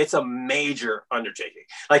 It's a major undertaking.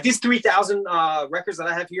 Like these 3,000 records that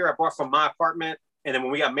I have here, I brought from my apartment. And then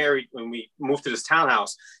when we got married, when we moved to this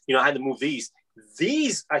townhouse, I had to move these.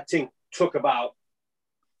 These, I think, took about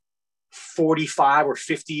 45 or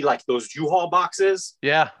 50, like those U-Haul boxes.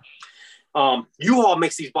 Yeah. U-Haul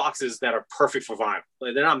makes these boxes that are perfect for vinyl.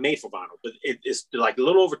 They're not made for vinyl, but it's like a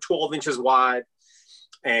little over 12 inches wide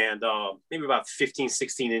and maybe about 15,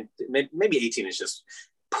 16, maybe 18 inches.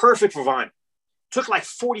 Perfect for vinyl. Took like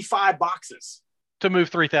 45 boxes. To move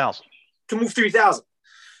 3,000.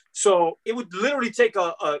 So it would literally take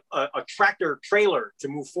a tractor trailer to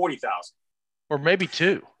move 40,000. Or maybe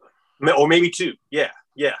two. Yeah.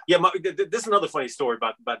 This is another funny story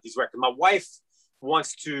about these records. My wife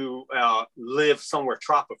wants to live somewhere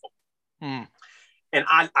tropical. And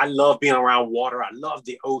I love being around water. I love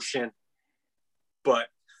the ocean. But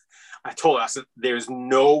I told her, I said, there's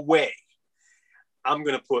no way I'm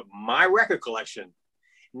going to put my record collection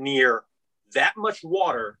near that much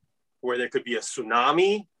water where there could be a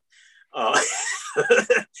tsunami.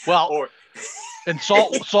 And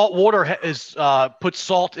salt water is puts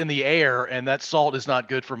salt in the air, and that salt is not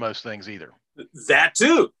good for most things either. That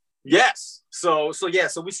too. Yes. So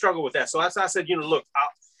we struggle with that. So as I said, look,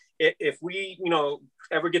 if we,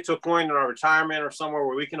 ever get to a point in our retirement or somewhere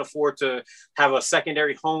where we can afford to have a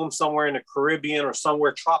secondary home somewhere in the Caribbean or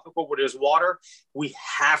somewhere tropical where there's water, we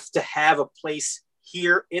have to have a place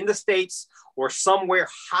here in the States or somewhere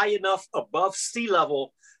high enough above sea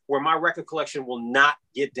level where my record collection will not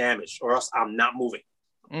get damaged, or else I'm not moving.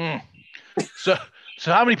 So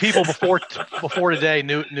how many people before today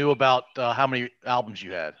knew about how many albums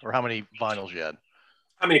you had or how many vinyls you had?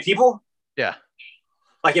 How many people? Yeah.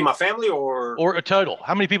 Like in my family or a total?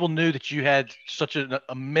 How many people knew that you had such an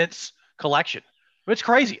immense collection? It's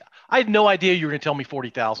crazy. I had no idea you were going to tell me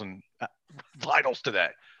 40,000 vinyls today.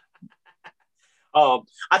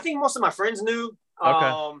 I think most of my friends knew.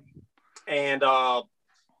 Okay. And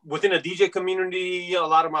within the DJ community, a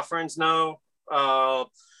lot of my friends know. My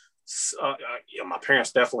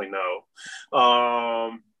parents definitely know.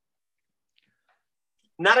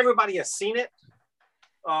 Not everybody has seen it.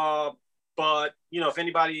 But if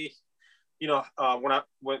anybody,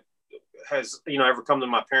 has ever come to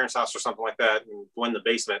my parents' house or something like that and go in the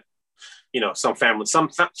basement, some family, some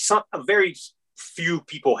very few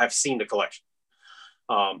people have seen the collection.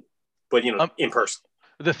 But in person.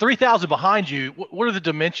 The 3,000 behind you, what are the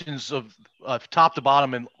dimensions of top to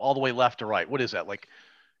bottom and all the way left to right? What is that, like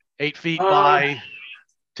 8 feet by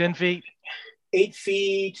 10 feet? 8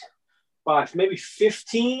 feet by maybe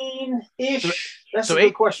 15-ish. That's a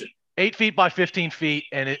good question. 8 feet by 15 feet,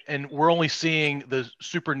 and we're only seeing the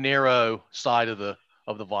super narrow side of the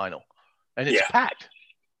vinyl, and it's packed.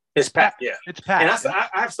 It's packed, yeah. It's packed. And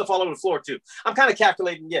I have stuff all over the floor too. I'm kind of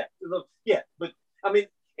calculating, but I mean,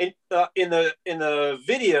 in the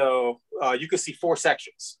video, you can see 4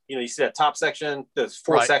 sections. You see that top section. There's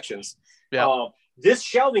 4 sections. Yeah. This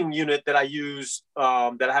shelving unit that I use,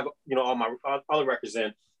 that I have, all my other records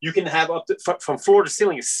in, you can have up to from floor to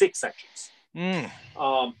ceiling is 6 sections.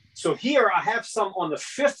 So here I have some on the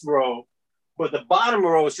 5th row, but the bottom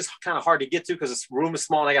row is just kind of hard to get to because this room is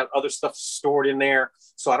small and I got other stuff stored in there.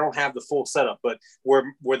 So I don't have the full setup, but where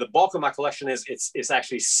the bulk of my collection is, it's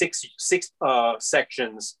actually six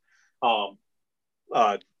sections, tall,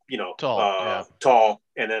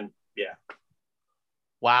 and then,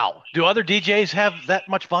 Wow. Do other DJs have that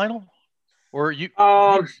much vinyl? Or you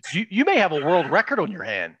may have a world record on your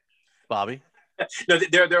hand, Bobby. No,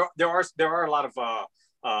 there are a lot of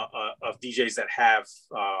DJs that have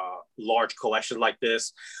large collections like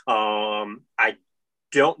this. I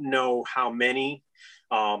don't know how many,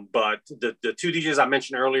 but the 2 DJs I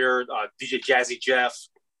mentioned earlier, DJ Jazzy Jeff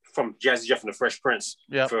from Jazzy Jeff and the Fresh Prince.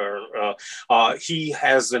 Yeah. He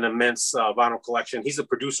has an immense vinyl collection. He's a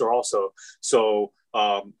producer also, so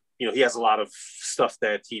he has a lot of stuff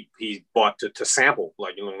that he bought to sample,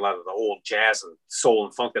 like a lot of the old jazz and soul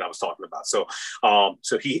and funk that I was talking about. So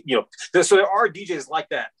so there are DJs like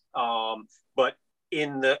that. But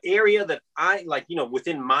in the area that I like,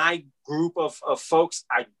 within my group of folks,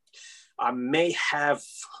 I may have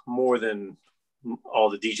more than all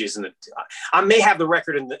the DJs I may have the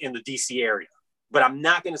record in the DC area, but I'm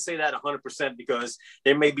not going to say that 100% because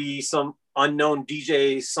there may be some unknown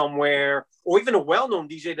DJ somewhere, or even a well-known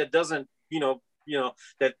DJ that doesn't,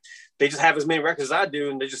 that they just have as many records as I do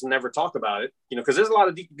and they just never talk about it, because there's a lot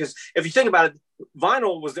of, because if you think about it,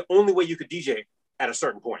 vinyl was the only way you could DJ at a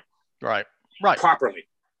certain point. Right.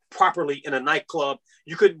 Properly in a nightclub.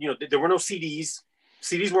 You could, there were no CDs.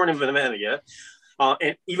 CDs weren't invented yet.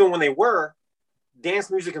 And even when they were,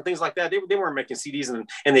 dance music and things like that, they weren't making CDs and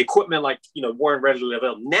the equipment weren't readily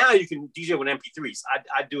available. Now you can DJ with MP3s.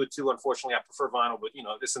 I do it too. Unfortunately, I prefer vinyl, but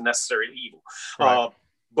it's a necessary evil. Right.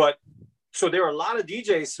 But so there are a lot of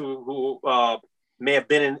DJs who may have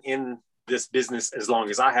been in this business as long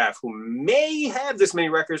as I have, who may have this many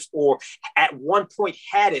records, or at one point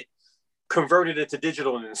had it, converted it to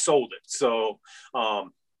digital and then sold it. So,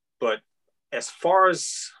 but as far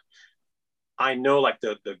as I know, like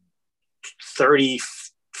the 30,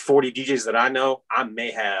 40 DJs that I know, I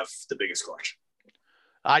may have the biggest collection.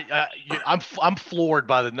 I'm floored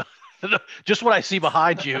by the just what I see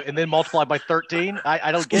behind you, and then multiplied by 13.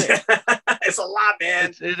 I don't get it. It's a lot,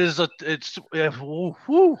 man. It's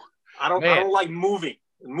whoo. I don't like moving.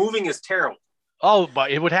 Moving is terrible. Oh,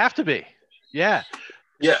 but it would have to be. Yeah.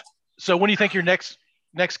 Yeah. So when do you think your next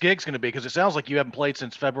gig's going to be? Because it sounds like you haven't played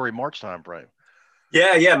since February, March time frame.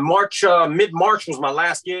 Yeah. March, mid-March was my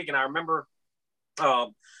last gig. And I remember,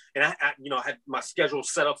 and I had my schedule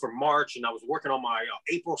set up for March, and I was working on my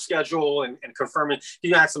April schedule and confirming.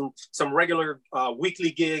 You had some regular weekly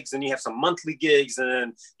gigs, and you have some monthly gigs, and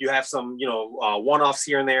then you have some one-offs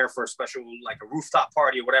here and there for a special, like a rooftop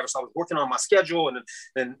party or whatever. So I was working on my schedule, and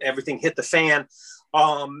then everything hit the fan.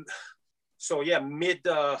 So yeah, mid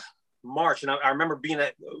March, and I remember being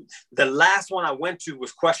at the last one I went to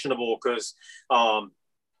was questionable because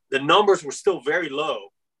the numbers were still very low,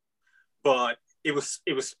 but it was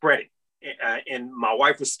spreading, and my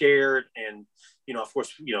wife was scared, and of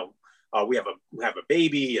course we have a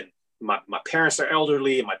baby, and my parents are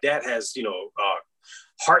elderly, and my dad has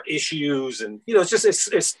heart issues, and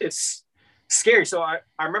it's scary. So I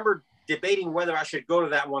remember debating whether I should go to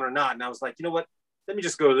that one or not, and I was like, you know what, let me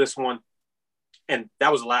just go to this one. And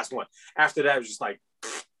that was the last one. After that, it was just like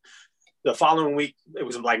the following week, it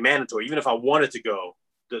was like mandatory. Even if I wanted to go,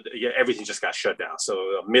 everything just got shut down.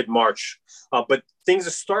 So mid-March, but things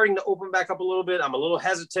are starting to open back up a little bit. I'm a little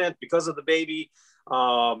hesitant because of the baby. They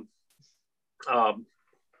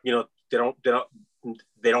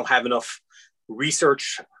don't have enough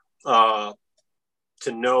research to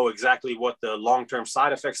know exactly what the long-term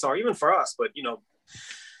side effects are, even for us. But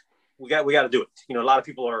we got to do it. A lot of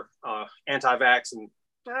people are anti-vax, and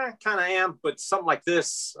kind of am, but something like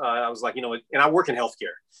this, I was like, and I work in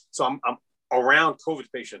healthcare, so I'm around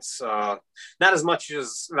COVID patients. Not as much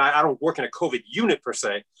as I don't work in a COVID unit per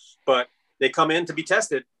se, but they come in to be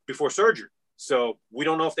tested before surgery. So we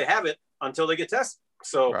don't know if they have it until they get tested.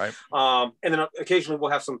 So, right. And then occasionally we'll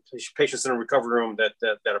have some patients in a recovery room that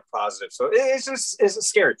are positive. So it's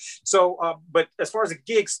scary. So, but as far as the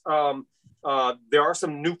gigs, there are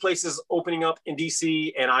some new places opening up in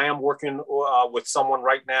DC, and I am working with someone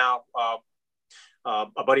right now,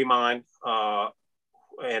 a buddy of mine,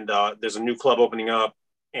 and there's a new club opening up,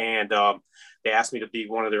 and they asked me to be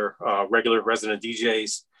one of their regular resident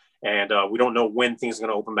DJs. And we don't know when things are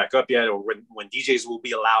going to open back up yet, or when DJs will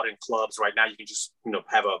be allowed in clubs. Right now, you can just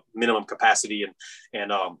have a minimum capacity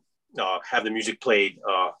and have the music played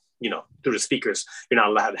through the speakers. You're not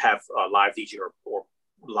allowed to have a live DJ or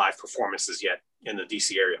live performances yet in the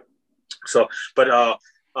DC area. So, but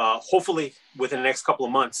hopefully within the next couple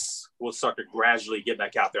of months, we'll start to gradually get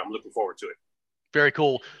back out there. I'm looking forward to it. Very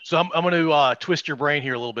cool. So I'm going to twist your brain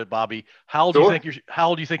here a little bit, Bobby. How old do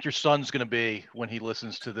you think your son's going to be when he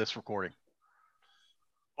listens to this recording?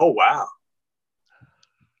 Oh, wow.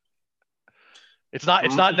 It's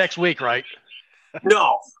not next week, right?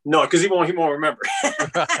 No, because he won't remember.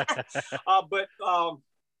 But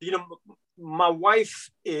my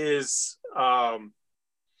wife is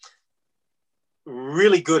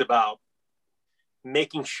really good about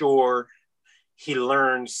making sure he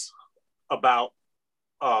learns about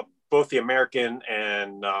both the American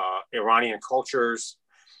and Iranian cultures,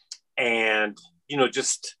 and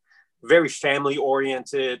just very family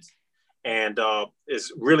oriented, and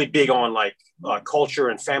is really big on like culture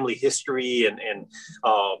and family history, and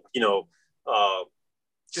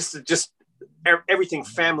just everything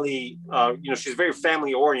family. She's very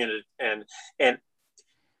family oriented, and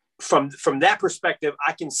from that perspective,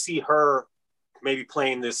 I can see her maybe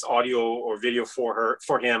playing this audio or video for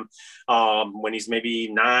him when he's maybe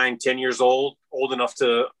 9-10 years old enough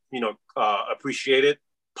to appreciate it,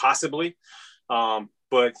 possibly.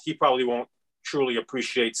 But he probably won't truly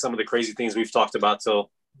appreciate some of the crazy things we've talked about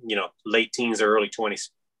till, late teens or early 20s.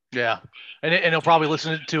 Yeah. And he'll probably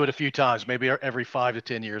listen to it a few times, maybe every 5 to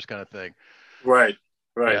 10 years kind of thing. Right.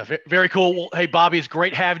 Yeah, very cool. Well, hey, Bobby, it's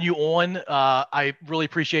great having you on. I really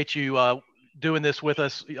appreciate you doing this with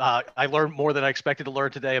us. I learned more than I expected to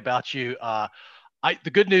learn today about you.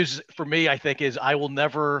 The good news for me, I think, is I will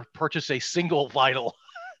never purchase a single vinyl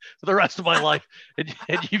for the rest of my life, and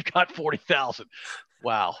you've got 40,000.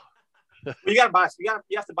 Wow. You got to buy. You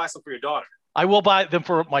have to buy some for your daughter. I will buy them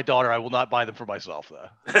for my daughter. I will not buy them for myself, though.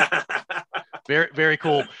 Very, very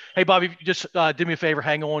cool. Hey, Bobby, just do me a favor.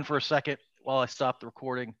 Hang on for a second while I stop the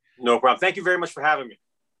recording. No problem. Thank you very much for having me.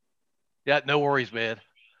 Yeah, no worries, man.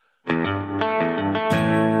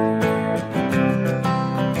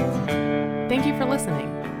 Thank you for listening.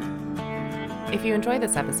 If you enjoyed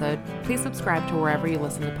this episode, please subscribe to wherever you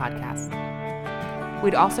listen to podcasts.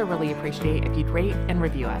 We'd also really appreciate if you'd rate and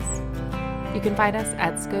review us. You can find us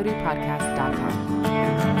at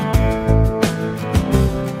scodupodcast.com.